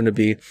has proven to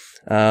be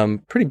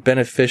pretty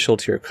beneficial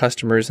to your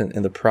customers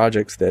and the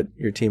projects that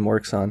your team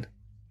works on.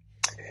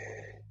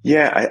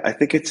 Yeah, I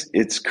think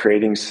it's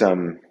creating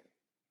some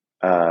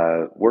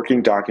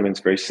working documents,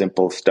 very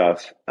simple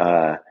stuff,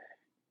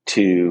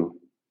 to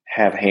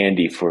have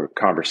handy for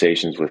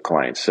conversations with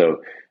clients. So,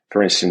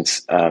 for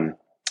instance, a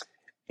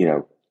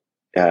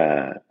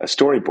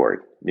storyboard.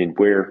 I mean,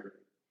 we're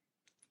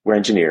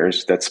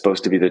engineers. That's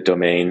supposed to be the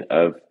domain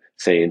of,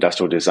 say,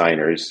 industrial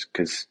designers,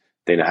 because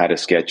they know how to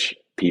sketch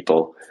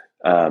people.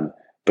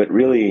 But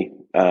really,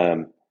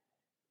 a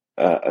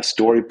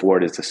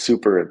storyboard is a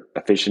super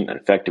efficient and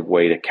effective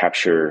way to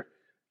capture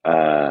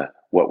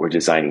what we're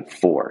designing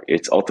for.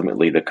 It's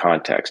ultimately the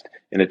context.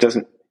 And it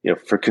doesn't,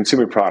 for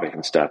consumer product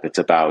and stuff, it's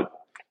about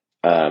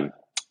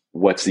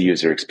what's the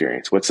user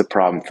experience? What's the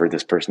problem for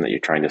this person that you're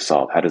trying to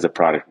solve? How does the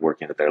product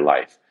work into their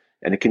life?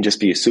 And it can just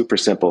be a super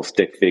simple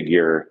stick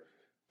figure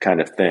kind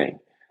of thing.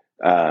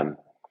 And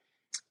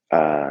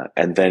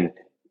then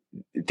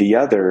the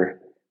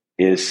other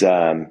is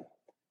sort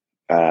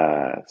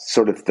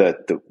of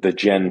the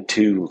Gen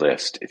 2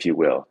 list, if you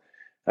will,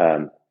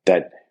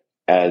 that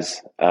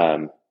as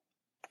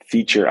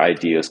feature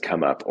ideas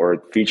come up,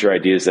 or feature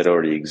ideas that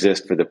already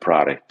exist for the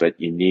product, but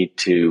you need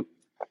to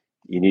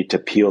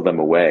peel them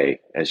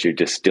away as you're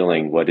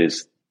distilling what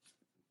is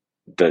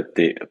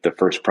the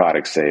first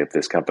product, say, of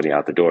this company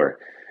out the door.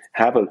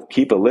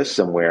 Keep a list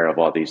somewhere of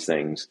all these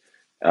things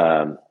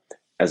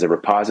as a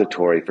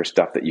repository for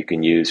stuff that you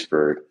can use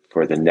for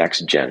the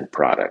next gen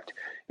product.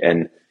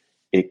 And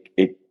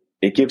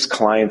it gives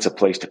clients a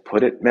place to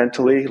put it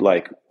mentally.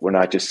 Like, we're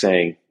not just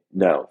saying,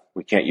 no,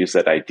 we can't use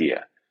that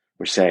idea.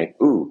 We're saying,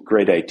 ooh,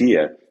 great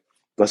idea.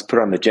 Let's put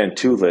it on the Gen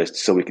 2 list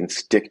so we can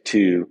stick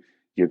to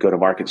your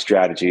go-to-market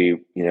strategy.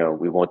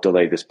 We won't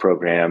delay this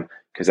program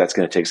because that's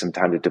going to take some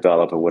time to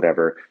develop or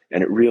whatever.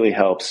 And it really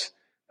helps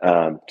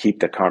keep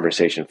the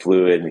conversation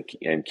fluid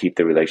and keep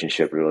the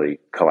relationship really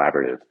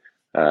collaborative.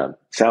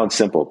 Sounds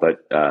simple,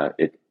 but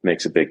it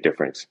makes a big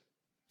difference.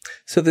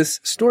 So this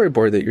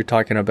storyboard that you're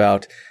talking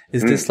about,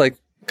 is this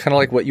kind of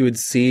like what you would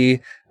see?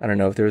 I don't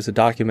know, if there was a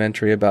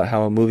documentary about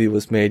how a movie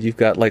was made, you've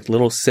got like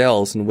little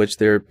cells in which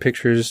there are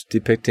pictures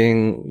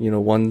depicting,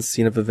 one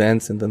scene of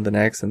events and then the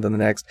next and then the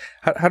next.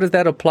 How does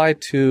that apply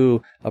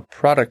to a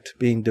product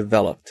being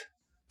developed?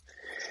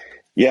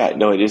 Yeah,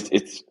 no, it is.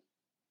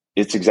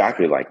 It's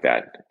exactly like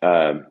that.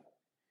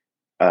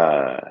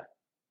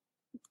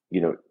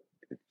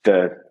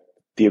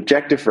 The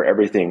objective for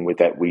everything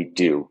that we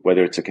do,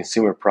 whether it's a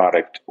consumer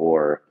product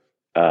or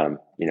a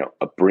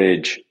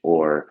bridge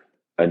or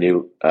a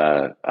new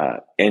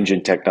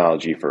engine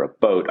technology for a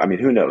boat. I mean,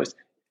 who knows?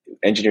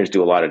 Engineers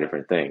do a lot of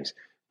different things,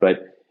 but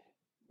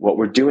what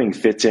we're doing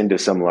fits into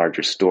some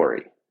larger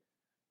story,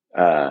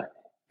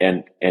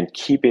 and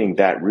keeping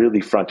that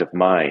really front of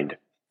mind.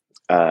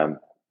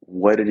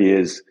 What it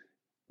is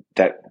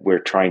that we're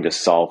trying to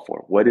solve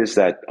for. What is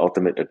that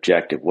ultimate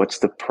objective? What's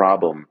the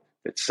problem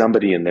that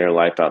somebody in their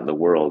life out in the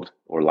world,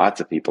 or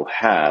lots of people,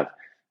 have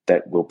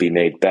that will be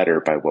made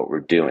better by what we're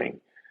doing?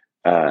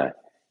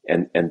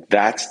 And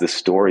that's the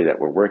story that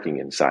we're working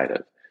inside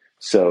of.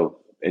 So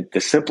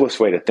the simplest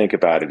way to think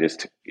about it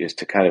is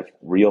to kind of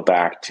reel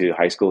back to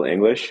high school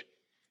English.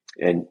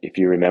 And if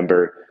you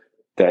remember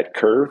that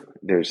curve,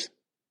 there's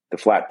the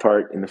flat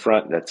part in the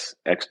front, that's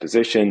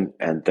exposition,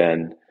 and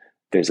then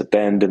there's a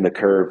bend in the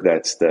curve,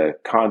 that's the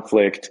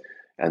conflict,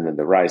 and then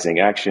the rising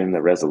action,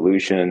 the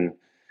resolution.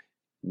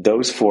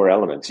 Those four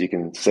elements, you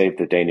can save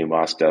the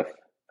denouement stuff.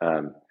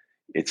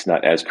 It's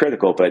not as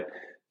critical, but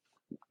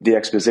the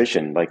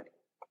exposition, like,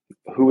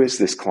 who is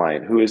this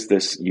client? Who is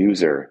this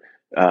user?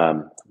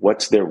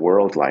 What's their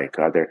world like?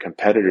 Are there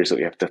competitors that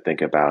we have to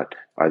think about?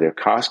 Are there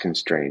cost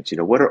constraints?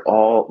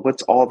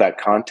 What's all that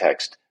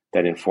context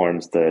that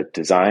informs the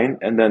design.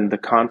 And then the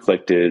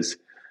conflict is,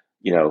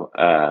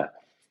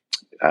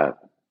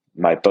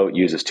 my boat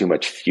uses too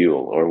much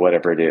fuel or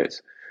whatever it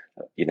is.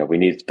 We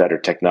need better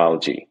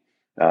technology.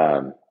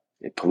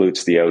 It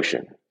pollutes the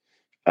ocean.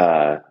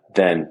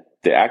 Then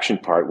the action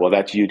part, well,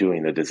 that's you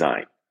doing the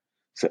design.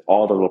 So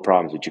all the little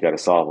problems that you got to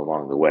solve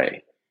along the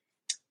way,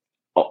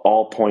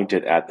 all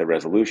pointed at the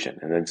resolution.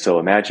 And then so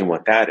imagine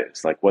what that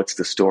is. Like, what's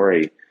the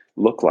story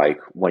look like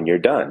when you're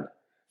done?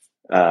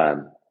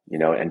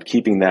 And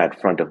keeping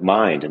that front of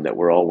mind, and that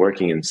we're all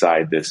working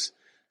inside this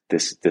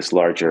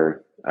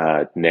larger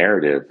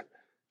narrative,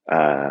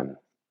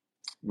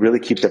 really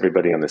keeps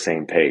everybody on the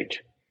same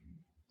page.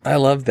 I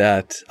love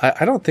that.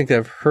 I don't think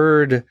I've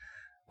heard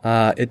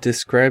it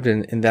described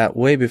in that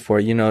way before.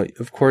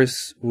 Of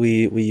course,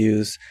 we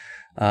use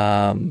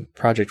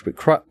project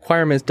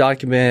requirements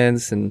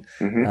documents and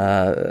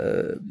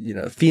FEMAs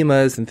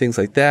and things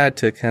like that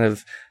to kind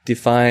of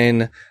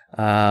define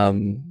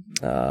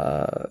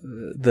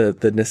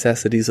the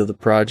necessities of the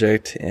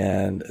project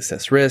and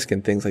assess risk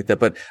and things like that.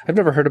 But I've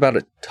never heard about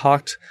it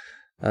talked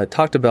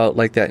about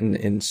like that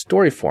in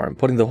story form,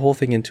 putting the whole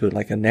thing into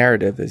like a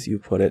narrative, as you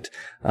put it.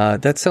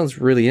 That sounds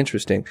really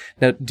interesting.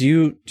 Now,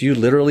 do you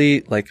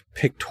literally like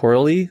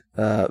pictorially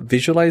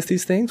visualize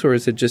these things, or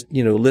is it just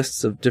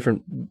lists of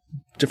different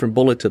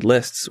bulleted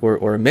lists,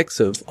 or a mix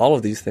of all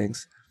of these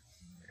things?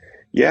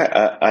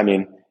 Yeah, I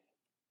mean,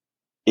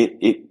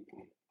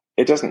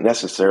 it doesn't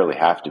necessarily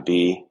have to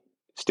be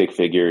stick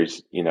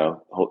figures,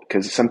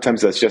 because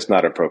sometimes that's just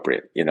not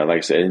appropriate. Like I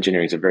said,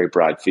 engineering is a very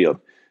broad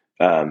field.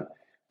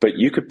 But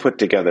you could put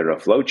together a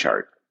flow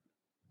chart.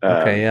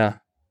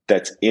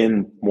 That's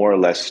in more or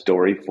less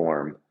story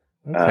form.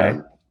 Okay.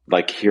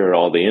 Like, here are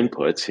all the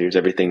inputs. Here's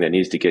everything that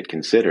needs to get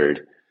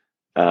considered.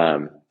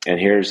 And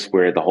here's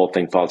where the whole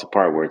thing falls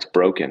apart, where it's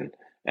broken.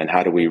 And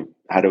how do we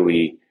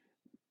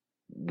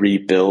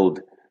rebuild,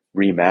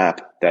 remap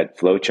that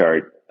flow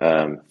chart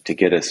to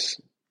get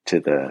us to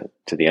the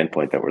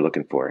endpoint that we're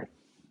looking for?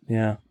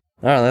 Yeah.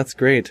 Oh, that's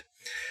great.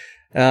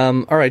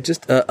 All right,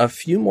 just a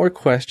few more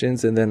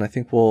questions, and then I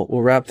think we'll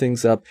wrap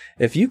things up.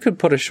 If you could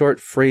put a short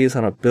phrase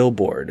on a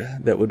billboard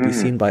that would be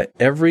seen by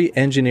every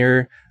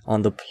engineer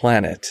on the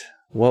planet,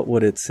 what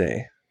would it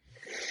say?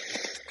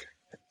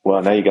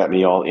 Well, now you got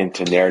me all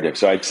into narrative.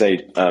 So I'd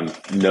say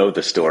know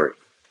the story.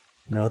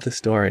 Know the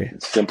story.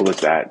 It's simple as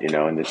that,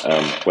 and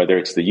whether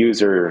it's the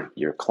user,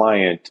 your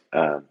client,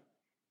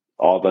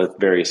 all the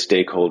various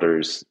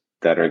stakeholders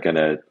that are going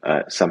to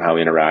somehow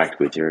interact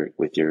with your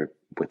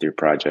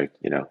project,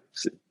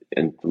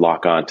 and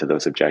lock on to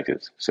those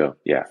objectives. So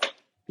yeah,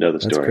 know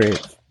the story.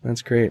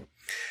 That's great.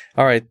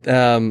 All right.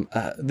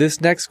 This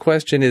next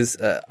question is,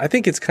 I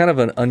think it's kind of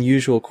an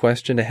unusual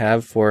question to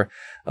have for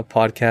a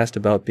podcast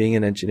about being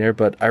an engineer,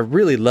 but I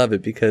really love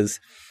it because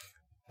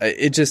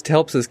it just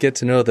helps us get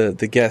to know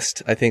the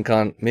guest, I think,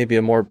 on maybe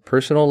a more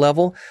personal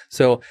level.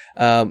 So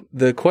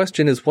the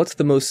question is, what's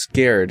the most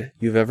scared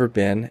you've ever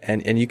been?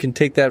 And you can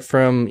take that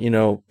from,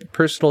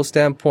 personal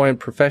standpoint,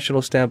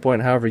 professional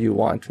standpoint, however you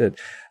want. But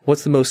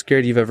what's the most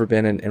scared you've ever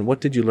been, and what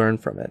did you learn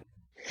from it?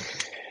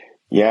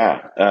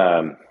 Yeah.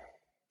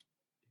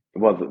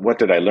 Well, what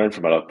did I learn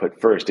from it? I'll put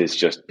first is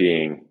just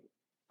being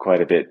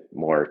quite a bit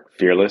more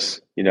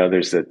fearless.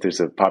 There's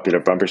a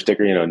popular bumper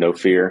sticker, no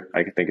fear,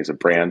 I think, is a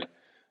brand.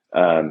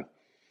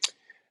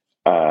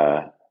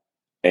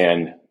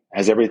 And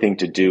has everything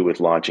to do with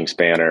launching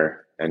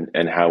Spanner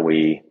and how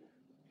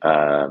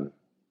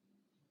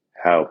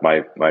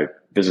my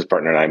business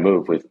partner and I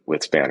move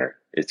with Spanner.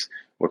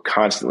 We're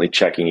constantly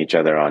checking each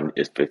other on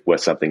if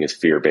what something is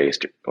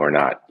fear-based or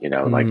not,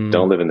 like,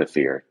 don't live in the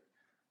fear.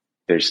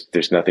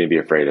 There's nothing to be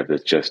afraid of.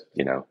 It's just,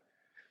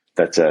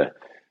 that's a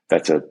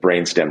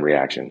brainstem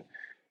reaction.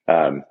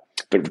 But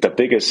the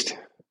biggest,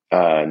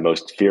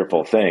 most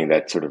fearful thing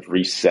that sort of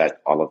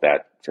reset all of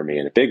that for me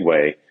in a big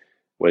way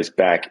was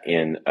back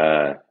in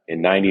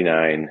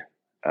 99,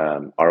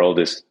 our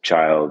oldest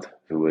child,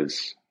 who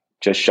was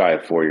just shy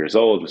of 4 years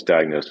old, was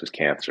diagnosed with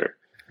cancer.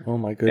 Oh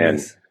my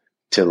goodness.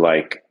 And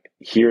to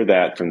hear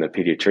that from the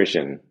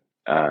pediatrician,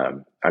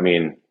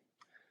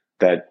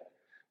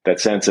 that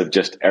sense of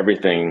just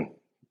everything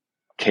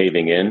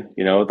caving in,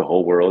 the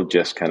whole world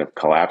just kind of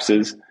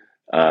collapses.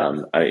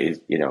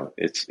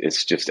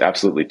 It's just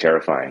absolutely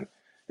terrifying.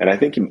 And I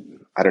think,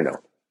 I don't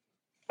know,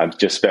 I'm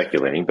just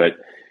speculating, but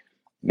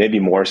maybe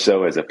more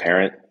so as a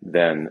parent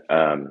than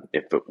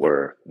if it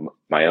were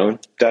my own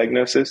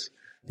diagnosis.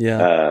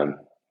 Yeah.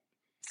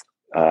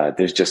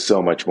 There's just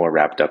so much more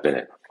wrapped up in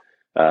it.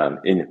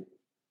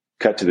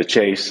 Cut to the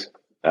chase,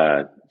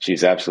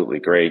 she's absolutely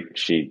great.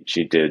 She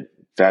did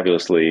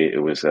fabulously. It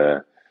was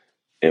a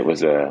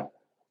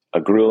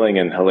grueling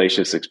and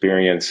hellacious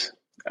experience,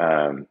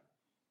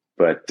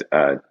 but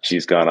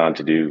she's gone on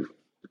to do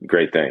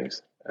great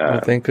things.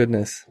 Thank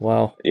goodness.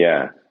 Wow.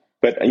 Yeah.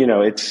 But,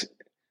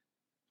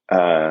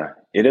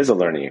 it is a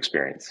learning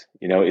experience.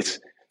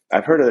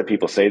 I've heard other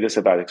people say this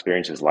about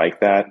experiences like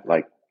that.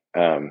 Like,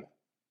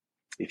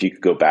 if you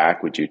could go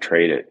back, would you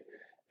trade it?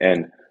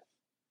 And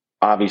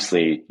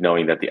obviously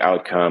knowing that the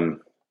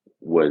outcome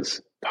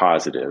was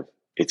positive,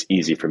 it's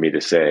easy for me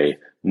to say,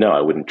 no,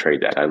 I wouldn't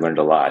trade that. I learned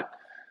a lot.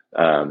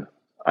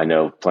 I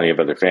know plenty of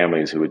other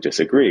families who would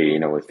disagree,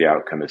 if the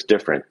outcome is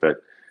different. But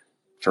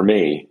for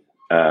me,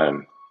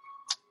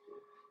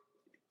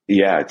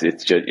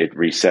 it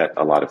reset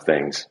a lot of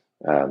things,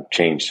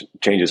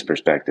 changes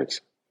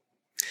perspectives.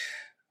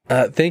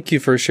 Thank you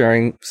for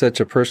sharing such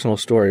a personal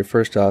story.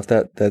 First off,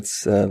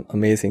 that's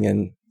amazing,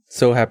 and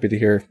so happy to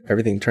hear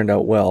everything turned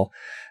out well.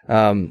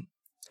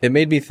 It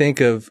made me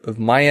think of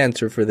my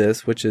answer for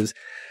this, which is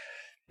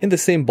in the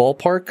same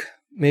ballpark,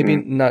 maybe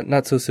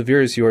not so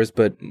severe as yours,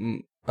 but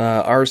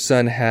our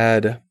son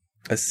had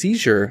a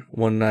seizure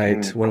one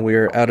night when we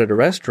were out at a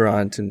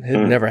restaurant, and it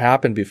had never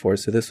happened before.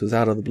 So this was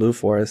out of the blue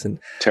for us, and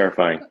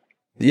terrifying.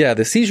 Yeah,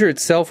 the seizure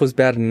itself was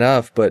bad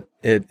enough, but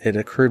it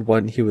occurred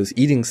when he was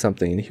eating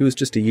something, and he was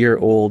just a year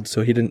old,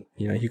 so he didn't,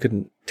 he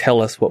couldn't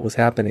tell us what was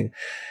happening.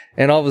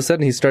 And all of a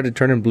sudden he started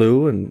turning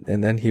blue, and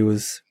then he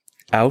was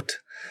out,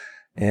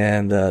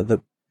 and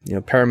the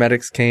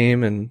paramedics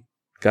came and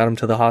got him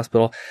to the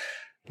hospital.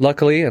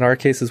 Luckily, in our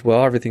case as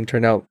well, everything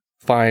turned out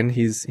fine.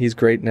 He's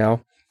great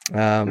now.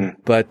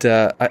 But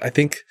I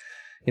think,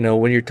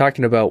 when you're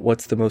talking about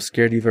what's the most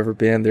scared you've ever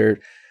been,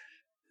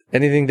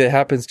 anything that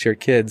happens to your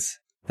kids,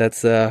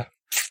 that's a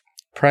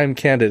prime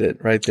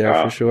candidate right there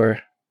for sure.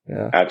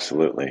 Yeah,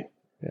 absolutely.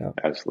 Yeah,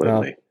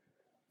 absolutely.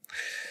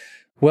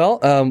 Well,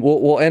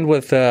 we'll end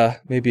with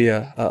maybe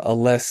a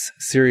less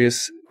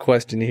serious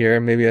question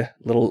here, maybe a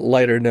little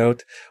lighter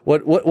note.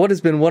 What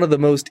has been one of the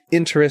most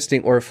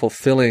interesting or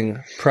fulfilling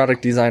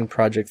product design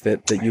projects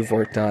that you've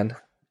worked on?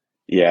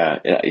 Yeah.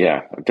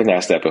 I've been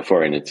asked that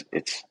before, and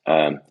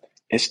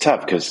it's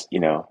tough because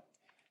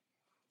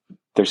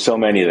there's so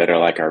many that are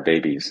like our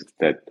babies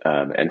that,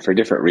 and for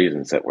different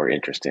reasons that were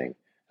interesting.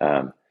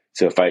 So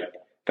if I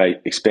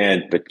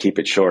expand but keep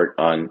it short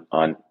on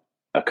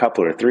a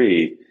couple or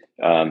three,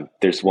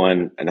 there's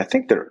one, and I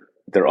think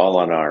they're all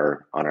on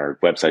our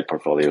website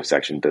portfolio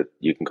section, but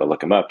you can go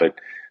look them up. But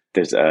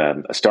there's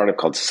a startup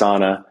called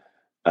Sana,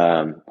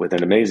 with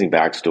an amazing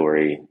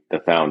backstory.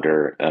 The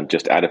founder,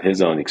 just out of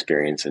his own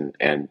experience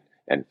and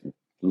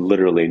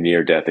literally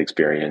near death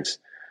experience,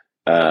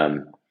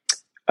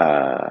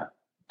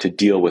 to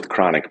deal with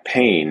chronic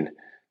pain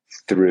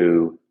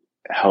through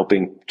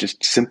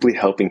simply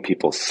helping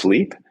people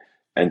sleep,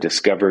 and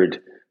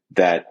discovered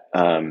that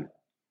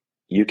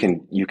you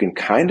can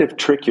kind of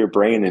trick your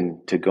brain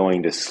into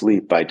going to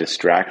sleep by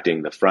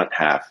distracting the front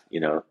half,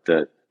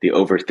 the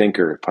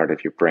overthinker part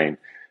of your brain,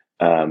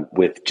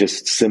 with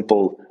just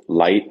simple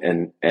light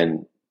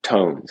and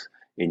tones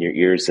in your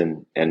ears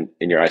and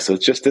in your eyes. So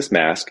it's just this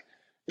mask.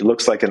 It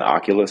looks like an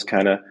Oculus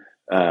kind of,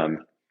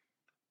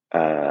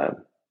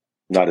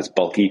 not as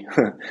bulky,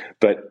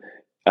 but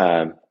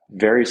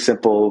very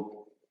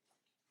simple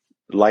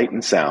light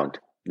and sound.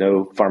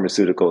 No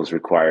pharmaceuticals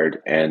required,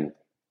 and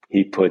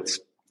he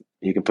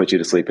can put you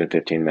to sleep in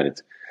 15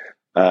 minutes.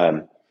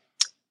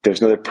 There's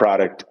another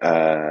product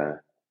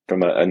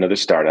from another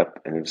startup,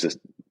 and it was a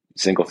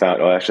single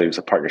founder. Oh, actually, it was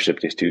a partnership.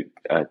 These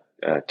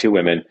two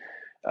women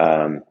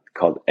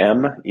called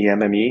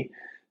EMME,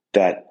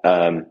 that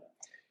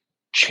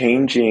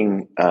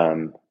changing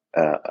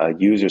a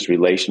user's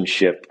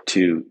relationship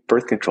to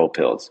birth control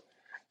pills.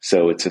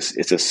 So it's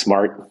a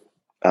smart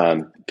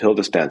pill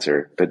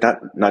dispenser, but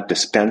not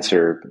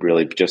dispenser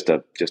really, just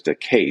a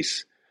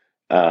case,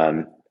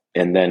 and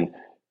then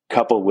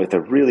coupled with a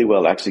really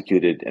well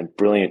executed and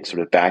brilliant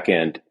sort of back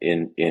end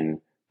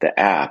in the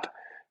app,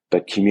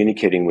 but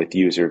communicating with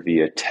user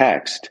via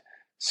text.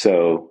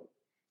 So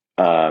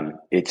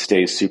it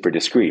stays super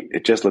discreet.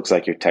 It just looks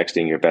like you're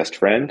texting your best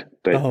friend,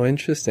 but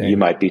interesting. You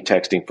might be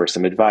texting for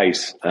some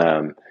advice.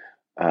 And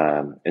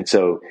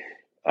so,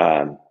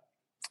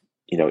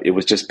 it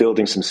was just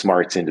building some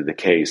smarts into the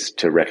case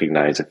to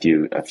recognize a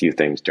few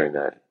things during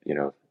the,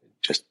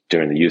 just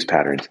during the use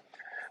patterns.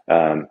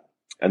 And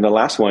the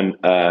last one,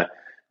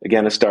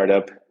 again, a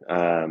startup,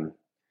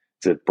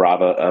 it's a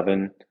Brava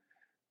oven.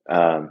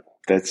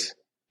 That's,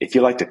 if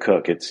you like to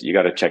cook, you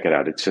got to check it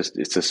out. It's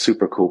a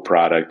super cool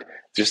product.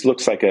 It just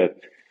looks like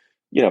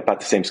about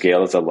the same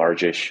scale as a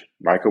largish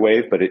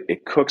microwave, but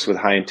it cooks with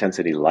high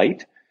intensity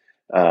light.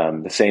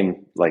 The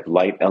same like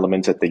light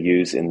elements that they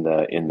use in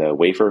the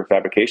wafer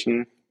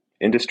fabrication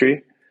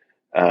industry.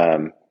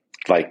 There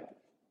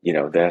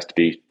has to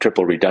be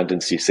triple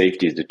redundancy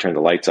safety to turn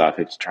the lights off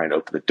if you're trying to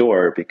open the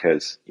door,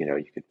 because,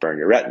 you could burn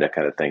your retina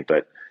kind of thing.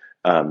 But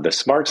the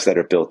smarts that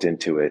are built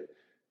into it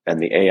and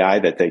the AI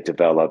that they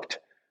developed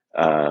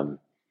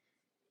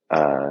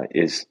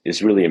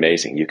is really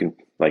amazing. You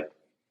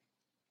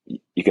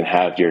can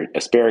have your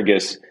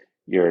asparagus,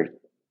 your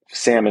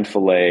salmon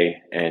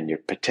fillet, and your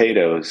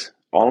potatoes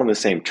all in the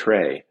same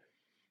tray,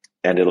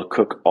 and it'll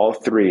cook all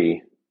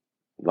three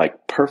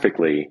like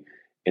perfectly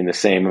in the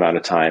same amount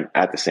of time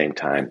at the same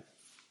time.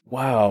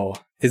 Wow.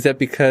 Is that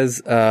because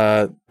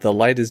the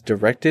light is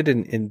directed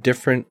in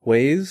different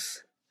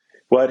ways?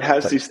 Well, it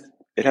has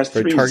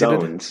three targeted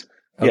zones.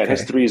 Okay. Yeah, it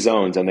has 3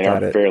 zones, and they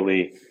are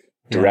fairly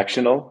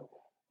directional.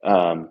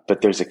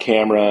 But there's a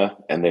camera,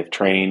 and they've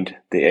trained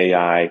the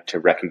AI to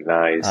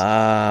recognize.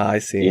 I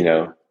see.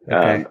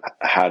 Okay.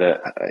 How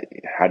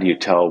do you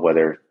tell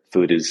whether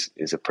food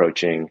is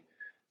approaching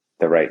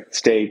the right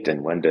state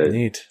and when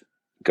to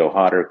go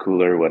hotter,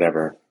 cooler,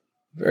 whatever.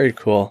 Very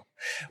cool.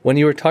 When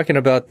you were talking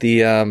about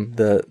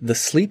the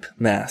sleep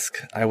mask,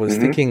 I was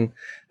thinking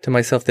to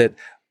myself that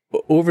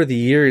over the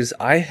years,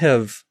 I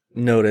have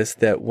noticed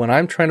that when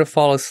I'm trying to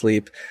fall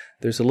asleep,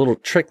 there's a little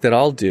trick that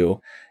I'll do,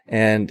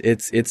 and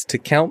it's to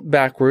count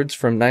backwards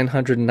from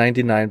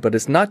 999, but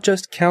it's not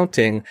just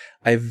counting.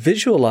 I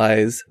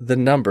visualize the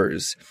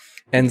numbers,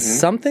 and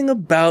something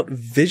about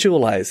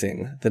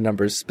visualizing the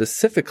numbers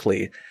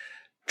specifically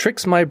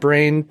tricks my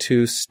brain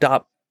to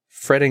stop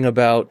fretting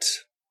about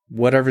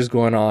whatever's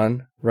going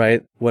on,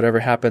 right? Whatever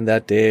happened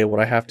that day, what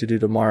I have to do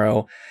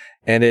tomorrow.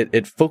 And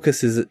it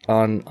focuses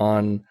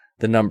on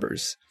the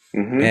numbers.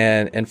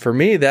 And for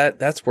me,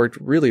 that's worked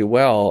really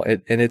well.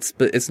 But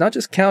it's not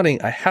just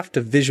counting. I have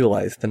to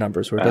visualize the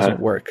numbers or it doesn't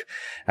work.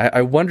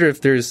 I wonder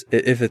if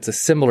it's a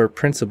similar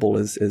principle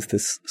as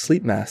this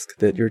sleep mask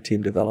that your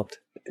team developed.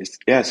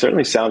 Yeah, it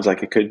certainly sounds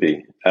like it could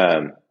be.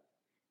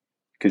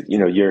 'Cause,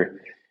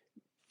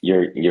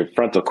 your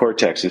frontal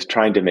cortex is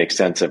trying to make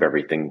sense of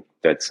everything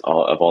that's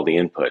all the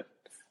input.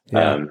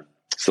 Yeah.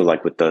 So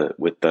like with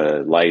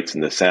the lights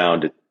and the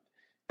sound,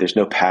 there's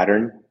no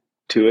pattern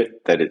to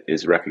it that it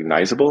is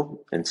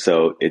recognizable. And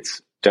so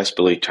it's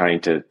desperately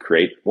trying to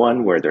create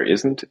one where there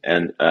isn't.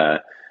 And,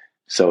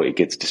 so it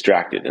gets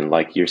distracted. And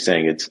like you're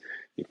saying,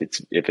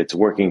 if it's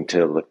working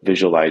to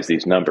visualize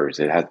these numbers,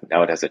 it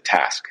has a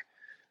task.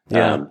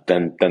 Yeah.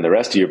 Then the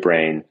rest of your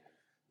brain,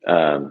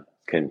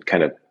 can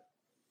kind of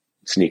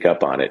sneak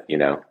up on it,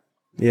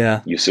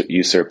 Yeah.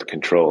 Usurp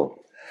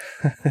control.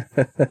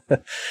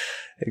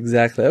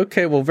 Exactly.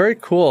 Okay. Well, very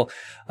cool.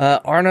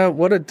 Arne,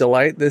 what a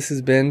delight this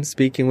has been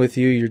speaking with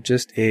you. You're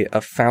just a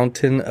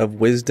fountain of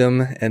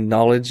wisdom and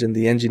knowledge in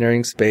the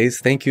engineering space.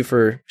 Thank you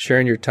for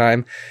sharing your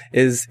time.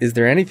 Is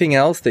there anything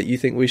else that you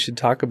think we should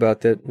talk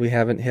about that we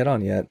haven't hit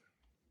on yet?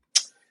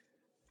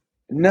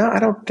 No, I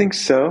don't think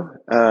so.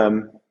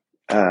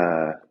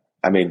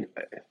 I mean,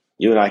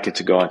 you and I get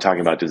to go on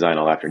talking about design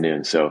all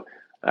afternoon. So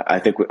I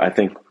think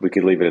we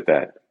could leave it at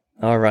that.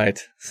 All right.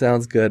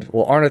 Sounds good.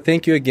 Well, Arne,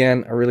 thank you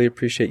again. I really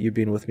appreciate you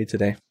being with me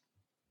today.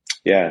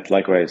 Yeah,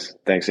 likewise.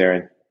 Thanks,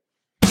 Aaron.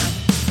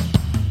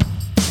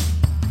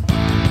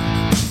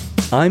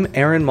 I'm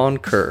Aaron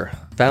Moncur,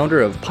 founder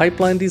of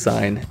Pipeline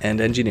Design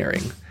and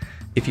Engineering.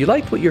 If you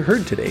liked what you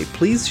heard today,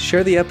 please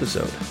share the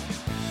episode.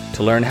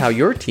 To learn how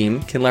your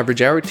team can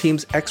leverage our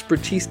team's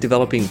expertise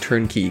developing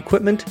turnkey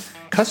equipment,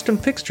 custom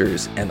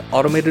fixtures, and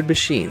automated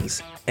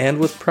machines, and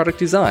with product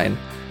design,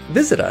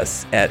 visit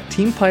us at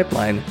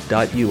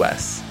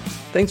teampipeline.us.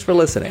 Thanks for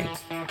listening.